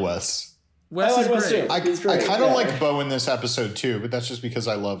like Wes. Wes I is like Wes great. too. I He's great, kind of yeah. like Bo in this episode too, but that's just because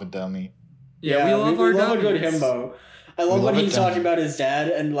I love a dummy. Yeah, we love our love a good dummies. himbo. I love We when love a he's dummy. talking about his dad,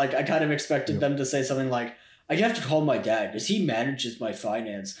 and like I kind of expected Yep. them to say something like, "I have to call my dad because he manages my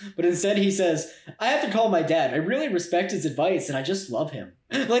finance," but instead he says, "I have to call my dad. I really respect his advice, and I just love him."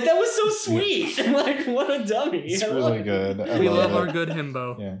 Like that was so sweet. Like what a dummy. It's I love really it. good. I We love it. our good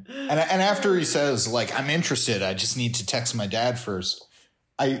himbo. Yeah. And after he says, like, I'm interested, I just need to text my dad first.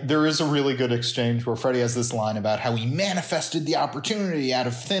 There is a really good exchange where Freddie has this line about how he manifested the opportunity out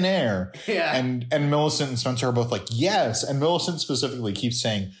of thin air. Yeah. And Millicent and Spencer are both like, yes. And Millicent specifically keeps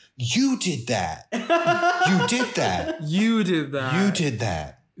saying, you did that. You did that. You did that. You did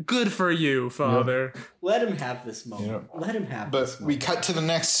that. Good for you, father. Let him have this moment. Yep. Let him have this But we moment. cut to the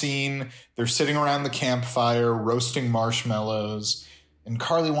next scene. They're sitting around the campfire, roasting marshmallows, and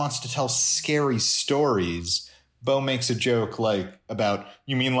Carly wants to tell scary stories. Bo makes a joke like about,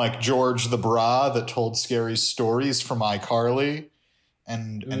 you mean like George the Bra that told scary stories from iCarly?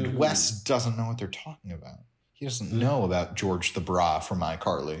 And Mhm. Wes doesn't know what they're talking about. He doesn't know about George the Bra from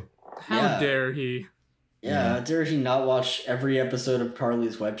iCarly. How Yeah. dare he? Yeah, how dare he not watch every episode of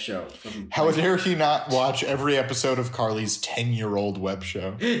Carly's web show? How dare he not watch every episode of Carly's 10-year-old web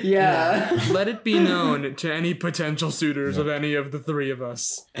show? Yeah. Let it be known to any potential suitors of any of the three of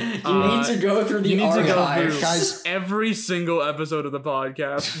us. You need to go through the You need to go archives. through Guys. every single episode of the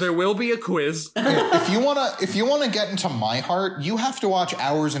podcast. There will be a quiz. If you wanna get into my heart, you have to watch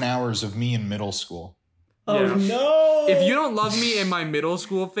hours and hours of me in middle school. Oh Yeah. no! If you don't love me in my middle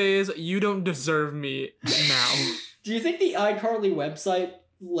school phase, you don't deserve me now. Do you think the iCarly website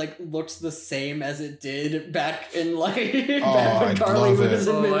like looks the same as it did back in like Oh, back when I'd Carly love was it.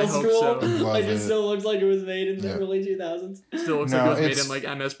 in middle I hope school. so. I'd love Like it it. still looks like it was made in the Yeah. early 2000s. Still looks No, like it was made it's- in like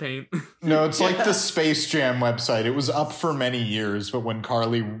MS Paint. No, it's like Yeah. the Space Jam website. It was up for many years, but when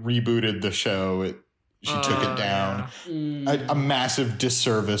Carly rebooted the show, she took it down. Mm. A massive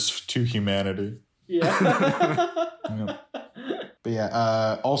disservice to humanity. Yeah. Yeah. But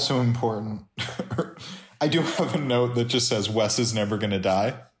yeah, also important. I do have a note that just says Wes is never gonna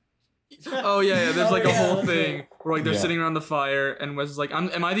die. Oh yeah. There's like a whole that's thing right. where like they're Yeah. sitting around the fire, and Wes is like,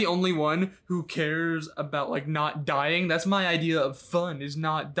 "Am I the only one who cares about like not dying? That's my idea of fun, is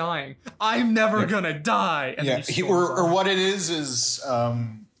not dying. I'm never gonna die." And Yeah, then he storms or off. what it is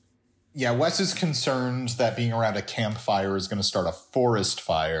yeah, Wes is concerned that being around a campfire is going to start a forest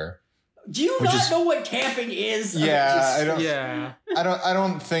fire. Do you Which not is- know what camping is? Yeah, I don't. Yeah. I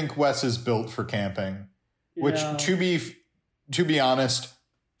don't think Wes is built for camping. Which, Yeah. to be honest,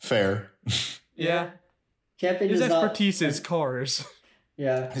 fair. Yeah. Camping His is not- expertise is cars.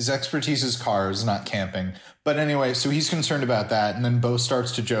 Yeah. His expertise is cars, not camping. But anyway, so he's concerned about that, and then Bo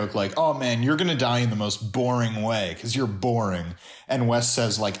starts to joke like, "Oh man, you're gonna die in the most boring way because you're boring." And Wes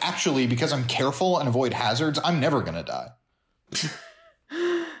says like, "Actually, because I'm careful and avoid hazards, I'm never gonna die."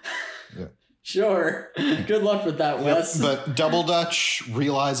 Sure. Good luck with that, Wes. But Double Dutch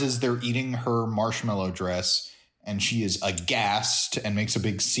realizes they're eating her marshmallow dress, and she is aghast and makes a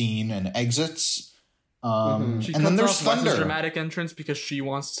big scene and exits. She And then cuts there's off Wes's thunder. dramatic entrance because she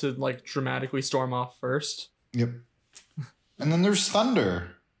wants to like dramatically storm off first. Yep. And then there's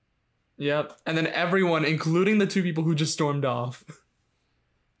thunder. Yep. And then everyone, including the two people who just stormed off,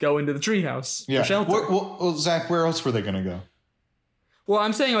 go into the treehouse Yeah. for shelter. Well, Zach, where else were they gonna go? Well,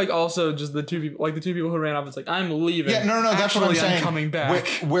 I'm saying like also just the two people, like the two people who ran off. It's like, I'm leaving. Yeah, no, that's what I'm Actually, saying. coming back.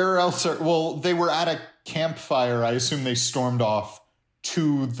 Where else are? Well, they were at a campfire. I assume they stormed off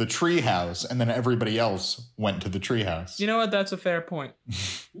to the treehouse, and then everybody else went to the treehouse. You know what? That's a fair point.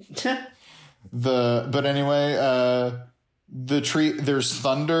 But anyway, there's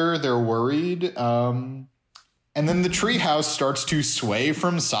thunder. They're worried. And then the treehouse starts to sway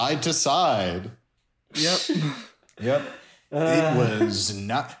from side to side. Yep. Yep. It was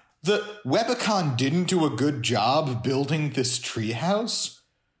not. The Webicon didn't do a good job building this treehouse.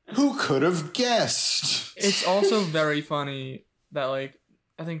 Who could have guessed? It's also very funny that like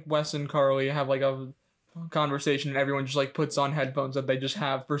I think Wes and Carly have like a conversation and everyone just like puts on headphones that they just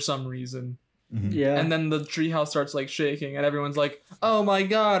have for some reason. Yeah. And then the treehouse starts like shaking and everyone's like, "Oh my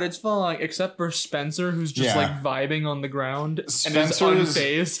god, it's falling!" Except for Spencer, who's just Yeah. like vibing on the ground and is Spencer is-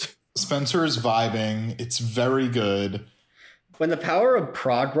 unfazed. Spencer is vibing. It's very good. When the power of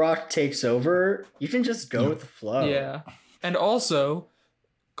prog rock takes over, you can just go with the flow. Yeah. And also,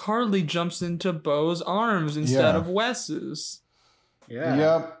 Carly jumps into Bo's arms instead Yeah. of Wes's. Yeah.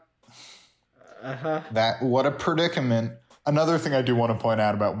 Yep. Uh-huh. What a predicament. Another thing I do want to point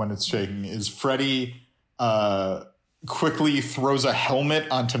out about when it's shaking is Freddy quickly throws a helmet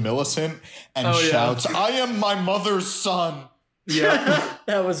onto Millicent and Oh, yeah. shouts, "I am my mother's son." Yeah.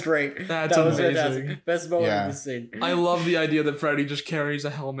 That was great. That's that was amazing. fantastic. Best moment Yeah. of the scene. I love the idea that Freddy just carries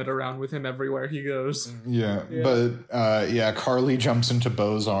a helmet around with him everywhere he goes. Yeah, Yeah. but Carly jumps into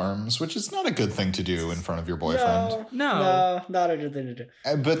Bo's arms, which is not a good thing to do in front of your boyfriend. No. Not a good thing to do.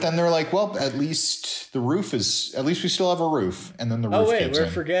 But then they're like, well, at least we still have a roof. And then the roof Oh wait, gives we're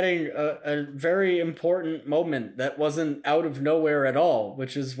in. forgetting a very important moment that wasn't out of nowhere at all,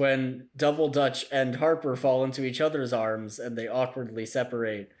 which is when Double Dutch and Harper fall into each other's arms and they awkwardly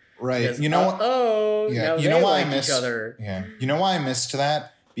separate. Right. Because, You know what? Oh, Yeah, now you they know why I like missed each other. Yeah. You know why I missed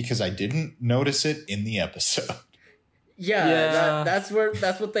that? Because I didn't notice it in the episode. Yeah, Yeah. that's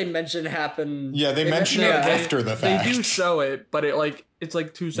what they mentioned happened. Yeah, they mention yeah, it after the fact. They do show it, but it's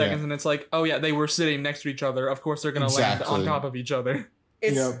like 2 seconds Yeah. and it's like, oh yeah, they were sitting next to each other. Of course they're gonna land Exactly. on top of each other.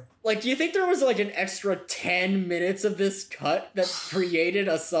 It's Yep. like, do you think there was like an extra 10 minutes of this cut that created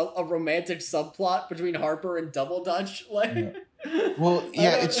a romantic subplot between Harper and Double Dutch? Like, Well,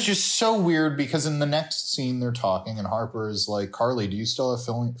 yeah, don't- it's just so weird because in the next scene they're talking and Harper is like, "Carly, do you still have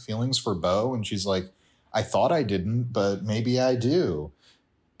feelings for Bo?" And she's like, "I thought I didn't, but maybe I do."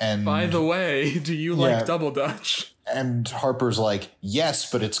 And By the way, do you Yeah. like Double Dutch? and Harper's like,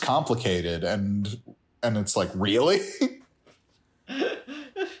 "Yes, but it's complicated." And it's like, "Really?"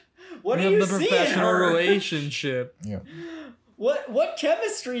 what We do have you the see in professional her? relationship. Yeah. What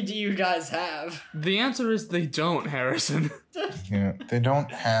chemistry do you guys have? The answer is they don't, Harrison. Yeah, they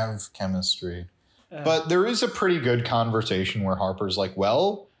don't have chemistry. But there is a pretty good conversation where Harper's like,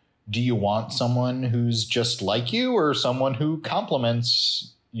 "Well, do you want someone who's just like you or someone who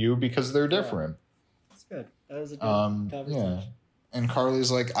compliments you because they're different?" That's good. That was a good Yeah. conversation. And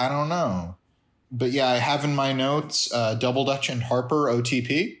Carly's like, I don't know. But yeah, I have in my notes Double Dutch and Harper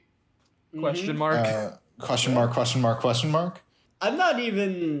OTP. Question mark. Question mark, question mark, question mark. I'm not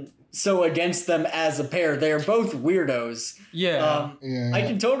even so against them as a pair. They're both weirdos. Yeah. Yeah. I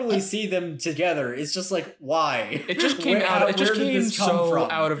can totally see them together. It's just like, why? It just came out. It just where did came this come so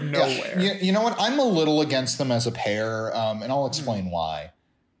from? out of nowhere. Yeah. You know what? I'm a little against them as a pair, and I'll explain why.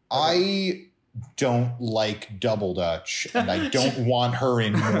 I don't like Double Dutch, and I don't want her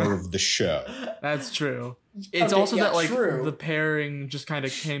in more of the show. That's true. It's Okay, also yeah, that like true. the pairing just kind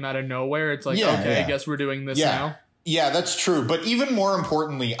of came out of nowhere. It's like, Yeah, okay, yeah. I guess we're doing this Yeah. now. Yeah, that's true. But even more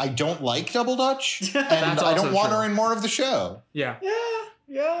importantly, I don't like Double Dutch, and That's I don't also want true. her in more of the show. Yeah.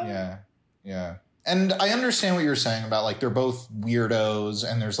 Yeah. And I understand what you're saying about like they're both weirdos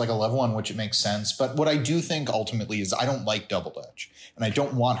and there's like a level on which it makes sense. But what I do think ultimately is I don't like Double Dutch and I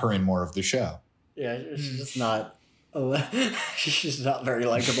don't want her in more of the show. Yeah, she's just not. She's not very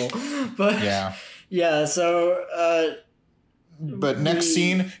likable. But Yeah. So But next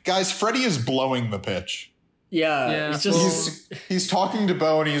scene, guys, Freddy is blowing the pitch. Yeah, it's just He's talking to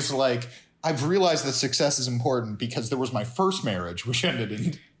Bo and he's like, I've realized that success is important because there was my first marriage, which ended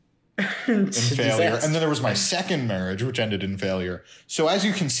in failure. And then there was my second marriage, which ended in failure. So as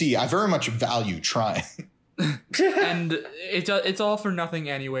you can see, I very much value trying. And it's all for nothing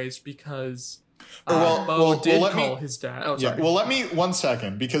anyways because well, Bo did let me- call his dad. Oh, Yeah. sorry. Well, let me 1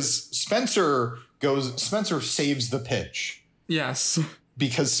 second because Spencer saves the pitch Yes.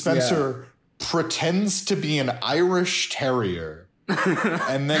 because Spencer pretends to be an Irish terrier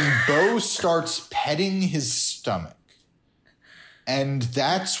and then Bo starts petting his stomach. And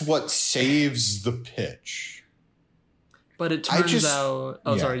that's what saves the pitch. But it I turns just- out.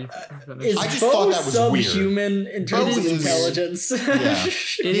 Oh, yeah. sorry. You is finished. I just Bo thought that was weird. subhuman in terms Bo of is- intelligence? Yeah.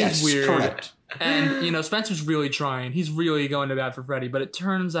 It Yes, is weird. correct. And, Spencer's really trying. He's really going to bat for Freddy. But it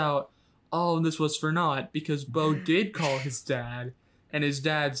turns out, this was for naught because Bo did call his dad. And his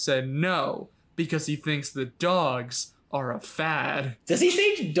dad said no because he thinks the dogs are a fad. Does he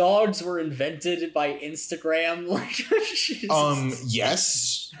think dogs were invented by Instagram? Like, Jesus.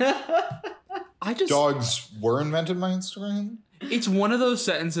 Yes. I just. Dogs were invented by Instagram. It's one of those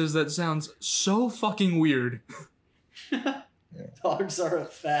sentences that sounds so fucking weird. Dogs are a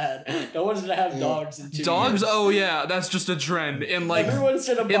fad. No one's gonna have dogs in 2 Dogs? years. Oh yeah, that's just a trend. In like Everyone's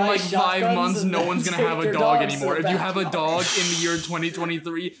gonna buy in like 5 shotguns months, and no then one's gonna take have a their dog dogs to anymore. the If you have a backyard. dog in the year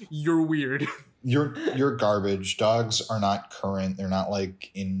 2023, you're weird. You're garbage. Dogs are not current. They're not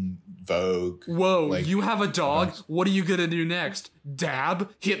like in vogue. Whoa, Like, you have a dog? dogs. What are you gonna do next? Dab?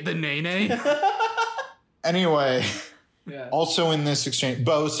 Hit the nay-nay? Anyway, Yeah. also in this exchange,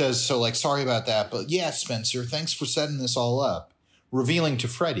 Bo says, so like, sorry about that, but yeah, Spencer, thanks for setting this all up. Revealing to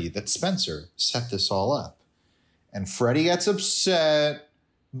Freddy that Spencer set this all up. And Freddy gets upset,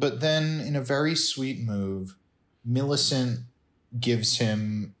 but then in a very sweet move, Millicent gives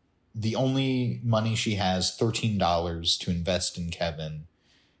him the only money she has, $13 to invest in Kevin.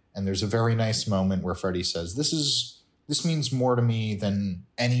 And there's a very nice moment where Freddy says, this means more to me than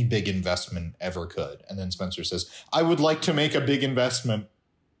any big investment ever could. And then Spencer says, I would like to make a big investment.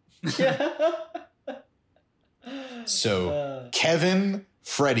 So Kevin,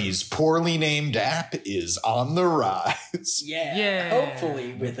 Freddy's poorly named app, is on the rise. Yeah.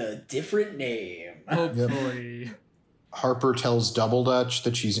 Hopefully with a different name. Hopefully. Harper tells Double Dutch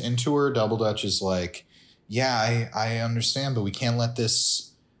that she's into her. Double Dutch is like, yeah, I understand, but we can't let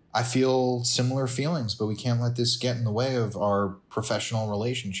this, I feel similar feelings, but we can't let this get in the way of our professional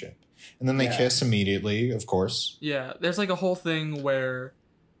relationship. And then they kiss immediately, of course. Yeah, there's like a whole thing where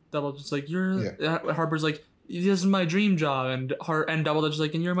Double Dutch's like, Harper's like, this is my dream job, and Double Dutch's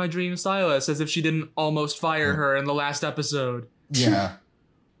like, and you're my dream stylist, as if she didn't almost fire her in the last episode. Yeah.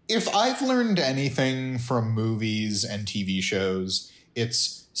 If I've learned anything from movies and TV shows,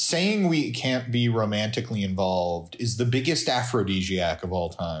 it's saying we can't be romantically involved is the biggest aphrodisiac of all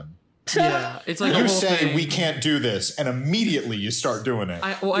time. Yeah, it's like a You whole say thing. we can't do this, and immediately you start doing it.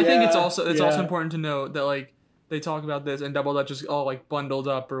 I think it's also important to note that like they talk about this and Double Dutch is all like bundled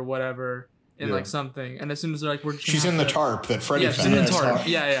up or whatever in like something, and as soon as they're like, we're just She's in the tarp that Freddy she's found. in the tarp.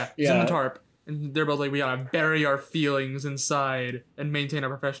 Yeah, she's in Yeah. the tarp, and they're both like, we gotta bury our feelings inside and maintain our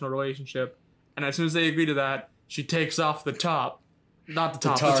professional relationship. And as soon as they agree to that, she takes off the top, not the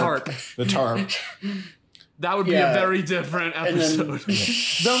top, the tarp. The tarp. That would be a very different episode.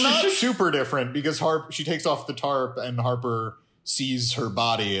 Though not super different, because she takes off the tarp and Harper sees her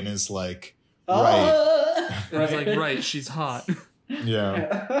body and is like, right. And it's like, right, she's hot.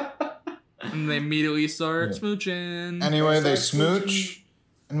 Yeah. And they immediately start smooching. Anyway, they smooch,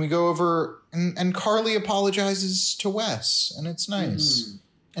 And we go over, and Carly apologizes to Wes, and it's nice.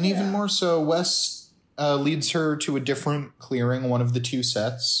 And even more so, Wes leads her to a different clearing, one of the two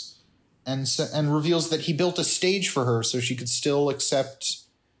sets, and reveals that he built a stage for her so she could still accept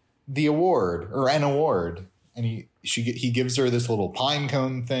the award, or an award. And he gives her this little pine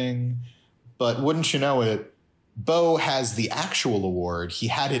cone thing. But wouldn't you know it, Bo has the actual award. He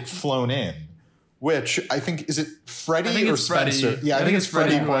had it flown in, which I think, is it Freddie or Spencer? Freddie. Yeah, I think it's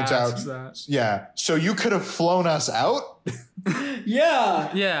Freddie who points out. asks that. Yeah. So you could have flown us out? Yeah.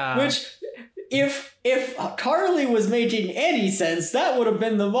 Yeah. Which, if Carly was making any sense, that would have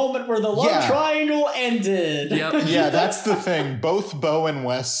been the moment where the love triangle ended. Yep. Yeah, that's the thing. Both Bo and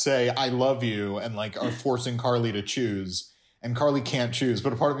Wes say, I love you, and like are forcing Carly to choose. And Carly can't choose.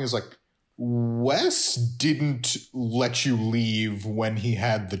 But a part of me is like, Wes didn't let you leave when he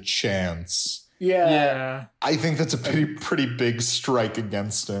had the chance. Yeah. I think that's a pretty big strike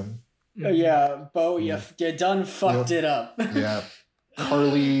against him. Yeah, Bo, you done fucked it up. Yeah.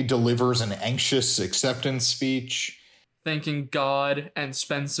 Carly delivers an anxious acceptance speech. Thanking God and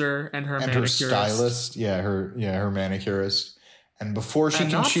Spencer and her And manicurist. her stylist. Yeah, her manicurist. And before she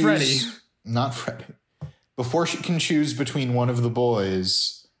And can not choose... Freddie. Not Freddie. Before she can choose between one of the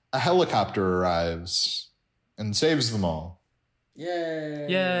boys, a helicopter arrives and saves them all. Yay.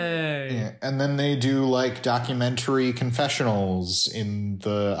 Yay. Yeah. And then they do like documentary confessionals in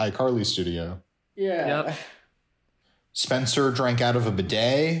the iCarly studio. Yeah. Yep. Spencer drank out of a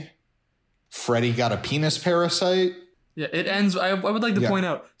bidet. Freddie got a penis parasite. Yeah, it ends. I would like to Yeah. point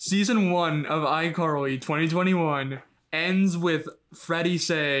out season 1 of iCarly 2021 ends with Freddie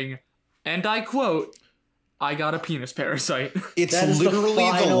saying, and I quote, I got a penis parasite. It's That is the literally the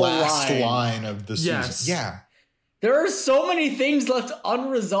final last line. line of the season. Yes. Yeah. There are so many things left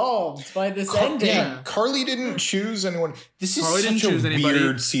unresolved by this ending. Yeah, Carly didn't choose anyone. This is Carly such didn't choose a anybody.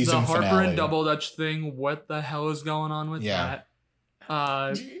 weird season The Harper finale. and Double Dutch thing, what the hell is going on with Yeah. that?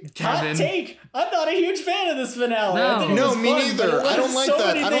 Hot Kevin. take. I'm not a huge fan of this finale. No. I think it No, was me fun, neither. but it I don't left like so that.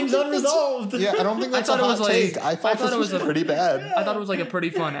 many I don't things think that's- unresolved. Yeah, I don't think that's thought a it hot was like- take. I thought thought this it was was a- pretty bad. I thought it was like a pretty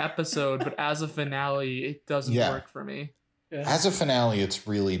fun episode, but as a finale, it doesn't Yeah. work for me. As a finale, it's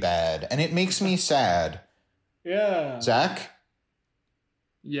really bad, and it makes me sad. Yeah. Zach,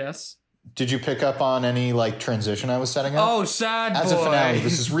 Yes. did you pick up on any like transition I was setting up? Oh, sad As boy. a finale,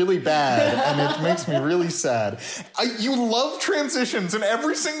 this is really bad, and it makes me really sad. You love transitions, and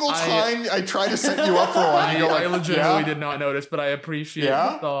every single time I try to set you up for one, I you're like, legitimately yeah? did not notice, but I appreciate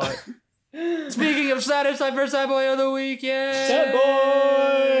Yeah? the thought. Speaking of saddest, time for Sad Boy of the Week, yay! Sad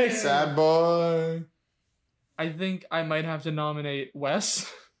boy. Sad boy. I think I might have to nominate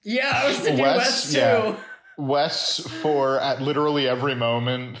Wes. Yeah, I was thinking Wes, West too. yeah. Wes for at literally every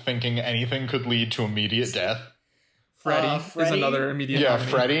moment thinking anything could lead to immediate death. Freddie is Freddie? another immediate Yeah,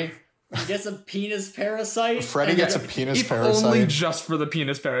 nominee. Freddie. He gets a penis parasite. Freddie and gets a then- penis If parasite. only just for the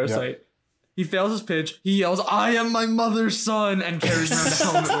penis parasite. He fails his pitch, he yells, I am my mother's son, and carries around a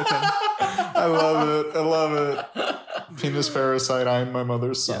helmet with him. I love it. I love it. Penis parasite. I'm my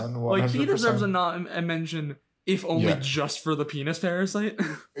mother's son. 100%. Like, he deserves a mention, if only Yeah. just for the penis parasite.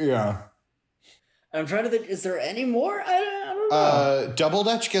 Yeah. I'm trying to think, is there any more? I don't know. Double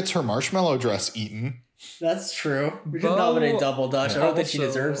Dutch gets her marshmallow dress eaten. That's true. We Bo- could nominate Double Dutch. I don't think she Also-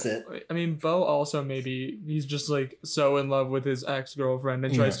 deserves it. I mean, Bo also maybe he's just like so in love with his ex-girlfriend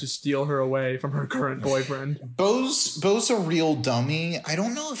and tries Yeah. to steal her away from her current boyfriend. Bo's a real dummy. I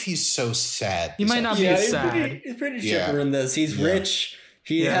don't know if he's so sad. He might not be Yeah, as he's sad. pretty Yeah. chipper in this. He's Yeah. rich.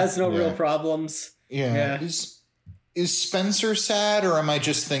 He Yeah. has no real Yeah. problems. Yeah. Yeah. Is Spencer sad, or am I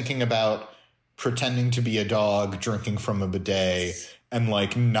just thinking about pretending to be a dog drinking from a bidet and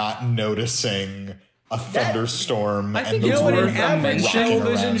like not noticing a thunderstorm? I and think the You know, in worth an a average mention.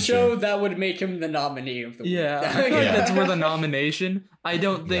 television around show, you. that would make him the nominee of the week. Yeah, I feel like Yeah. that's worth a nomination. I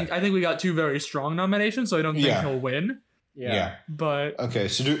don't think. I think we got two very strong nominations, so I don't think Yeah. he'll win. Yeah. But Okay.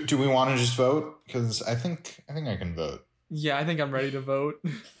 So do we want to just vote? Because I think I can vote. yeah, I think I'm ready to vote.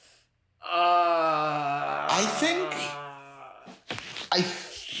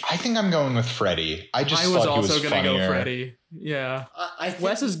 I think I'm going with Freddie. I just I was thought he also was gonna funnier. go Freddie. Yeah, I think,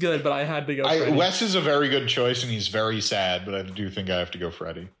 Wes is good, but I had to go Freddie. Wes is a very good choice, and he's very sad. But I do think I have to go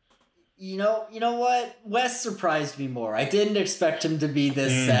Freddie. you know what? Wes surprised me more. I didn't expect him to be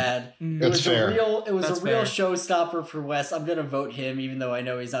this sad. Mm. It That's was fair. It was That's a real fair. showstopper for Wes. I'm gonna vote him, even though I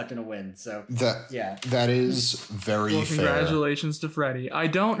know he's not gonna win. So yeah. That is very Well, fair. congratulations to Freddie. I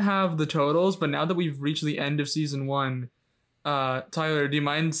don't have the totals, but now that we've reached the end of season 1, Tyler, do you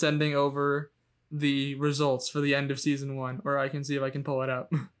mind sending over the results for the end of season 1, or I can see if I can pull it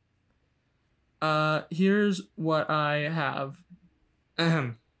up. Here's what I have.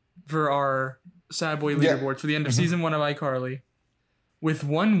 for our Sad Boy leaderboard for the end of season 1 of iCarly. With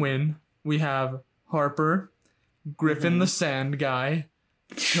 1 win, we have Harper, Griffin the Sand Guy,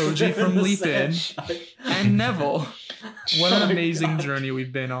 Koji from Leap In, and Neville. What an amazing journey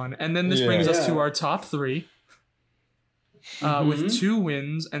we've been on. And then this brings us to our top 3. With 2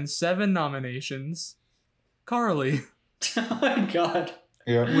 wins and 7 nominations, Carly. Oh my god.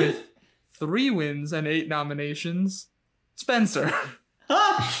 Yeah. With 3 wins and 8 nominations, Spencer.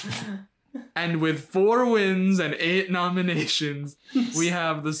 And with 4 wins and 8 nominations, we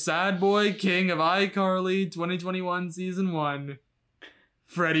have the Sad Boy King of iCarly 2021 Season 1,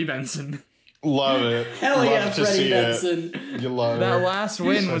 Freddie Benson. Love it. Hell love yeah, to Freddie see Benson. It. You love That it. last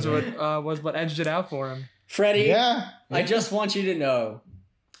win was what edged it out for him. Freddie, Yeah. I just want you to know,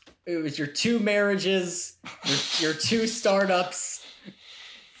 it was your 2 marriages, your 2 startups,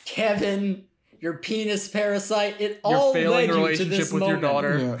 Kevin, your penis parasite. It Your all failing led you to relationship this with your moment.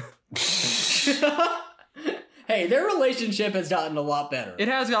 daughter. Hey, their relationship has gotten a lot better. It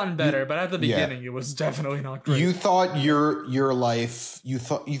has gotten better, but at the beginning, it was definitely not great. You thought your life, you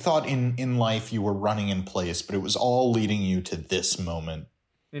thought in life you were running in place, but it was all leading you to this moment.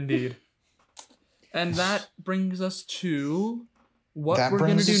 Indeed. And that brings us to what That we're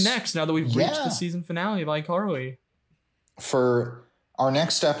going to brings do us- next now that we've reached Yeah. the season finale of iCarly. For our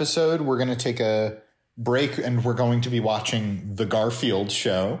next episode, we're going to take a break and we're going to be watching The Garfield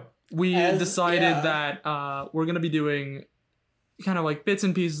Show. We decided that we're going to be doing kind of like bits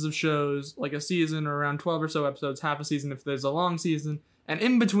and pieces of shows, like a season or around 12 or so episodes, half a season if there's a long season. And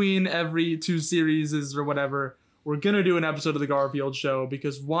in between every 2 series or whatever, we're going to do an episode of The Garfield Show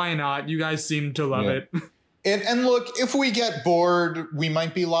because why not? You guys seem to love it. And look, if we get bored, we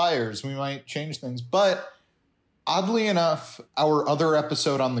might be liars. We might change things. But oddly enough, our other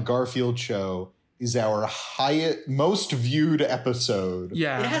episode on The Garfield Show is our most viewed episode.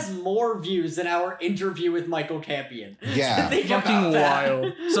 Yeah. It has more views than our interview with Michael Campion. Yeah. Think about Fucking that.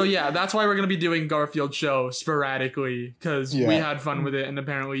 wild. So yeah, that's why we're going to be doing Garfield Show sporadically because we had fun with it and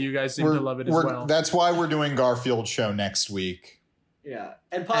apparently you guys seem to love it as well. That's why we're doing Garfield Show next week. Yeah,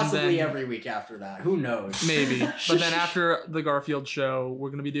 and possibly then- every week after that. Who knows? Maybe. But then after the Garfield Show, we're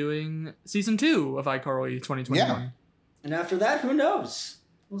going to be doing season 2 of iCarly 2021. Yeah. And after that, who knows?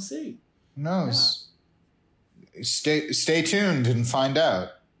 We'll see. Who knows? Stay tuned and find out.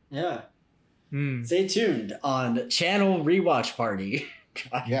 Yeah. Hmm. Stay tuned on Channel Rewatch Party.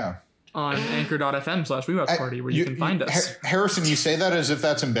 God. Yeah. On anchor.fm/rewatch party where you can find us. Harrison, you say that as if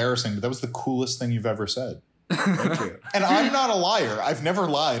that's embarrassing, but that was the coolest thing you've ever said. Thank you. And I'm not a liar. I've never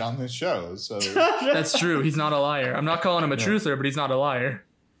lied on this show. So, That's true. He's not a liar. I'm not calling him a truther, but he's not a liar.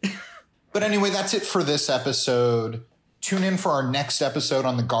 but anyway, that's it for this episode. Tune in for our next episode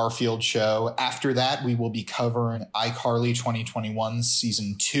on The Garfield Show. After that, we will be covering iCarly 2021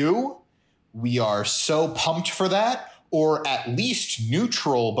 Season 2. We are so pumped for that, or at least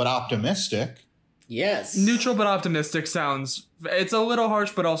neutral but optimistic. Yes. Neutral but optimistic sounds... It's a little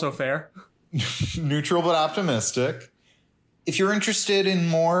harsh, but also fair. Neutral but optimistic. If you're interested in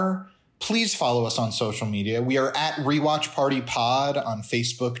more, please follow us on social media. We are at Rewatch Party Pod on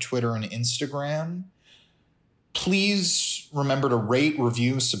Facebook, Twitter, and Instagram. Please remember to rate,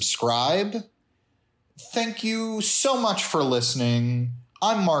 review, subscribe. Thank you so much for listening.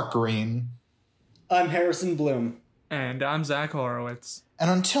 I'm Mark Green. I'm Harrison Bloom. And I'm Zach Horowitz. And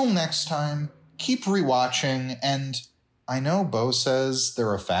until next time, keep rewatching. And I know Bo says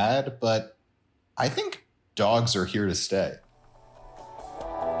they're a fad, but I think dogs are here to stay.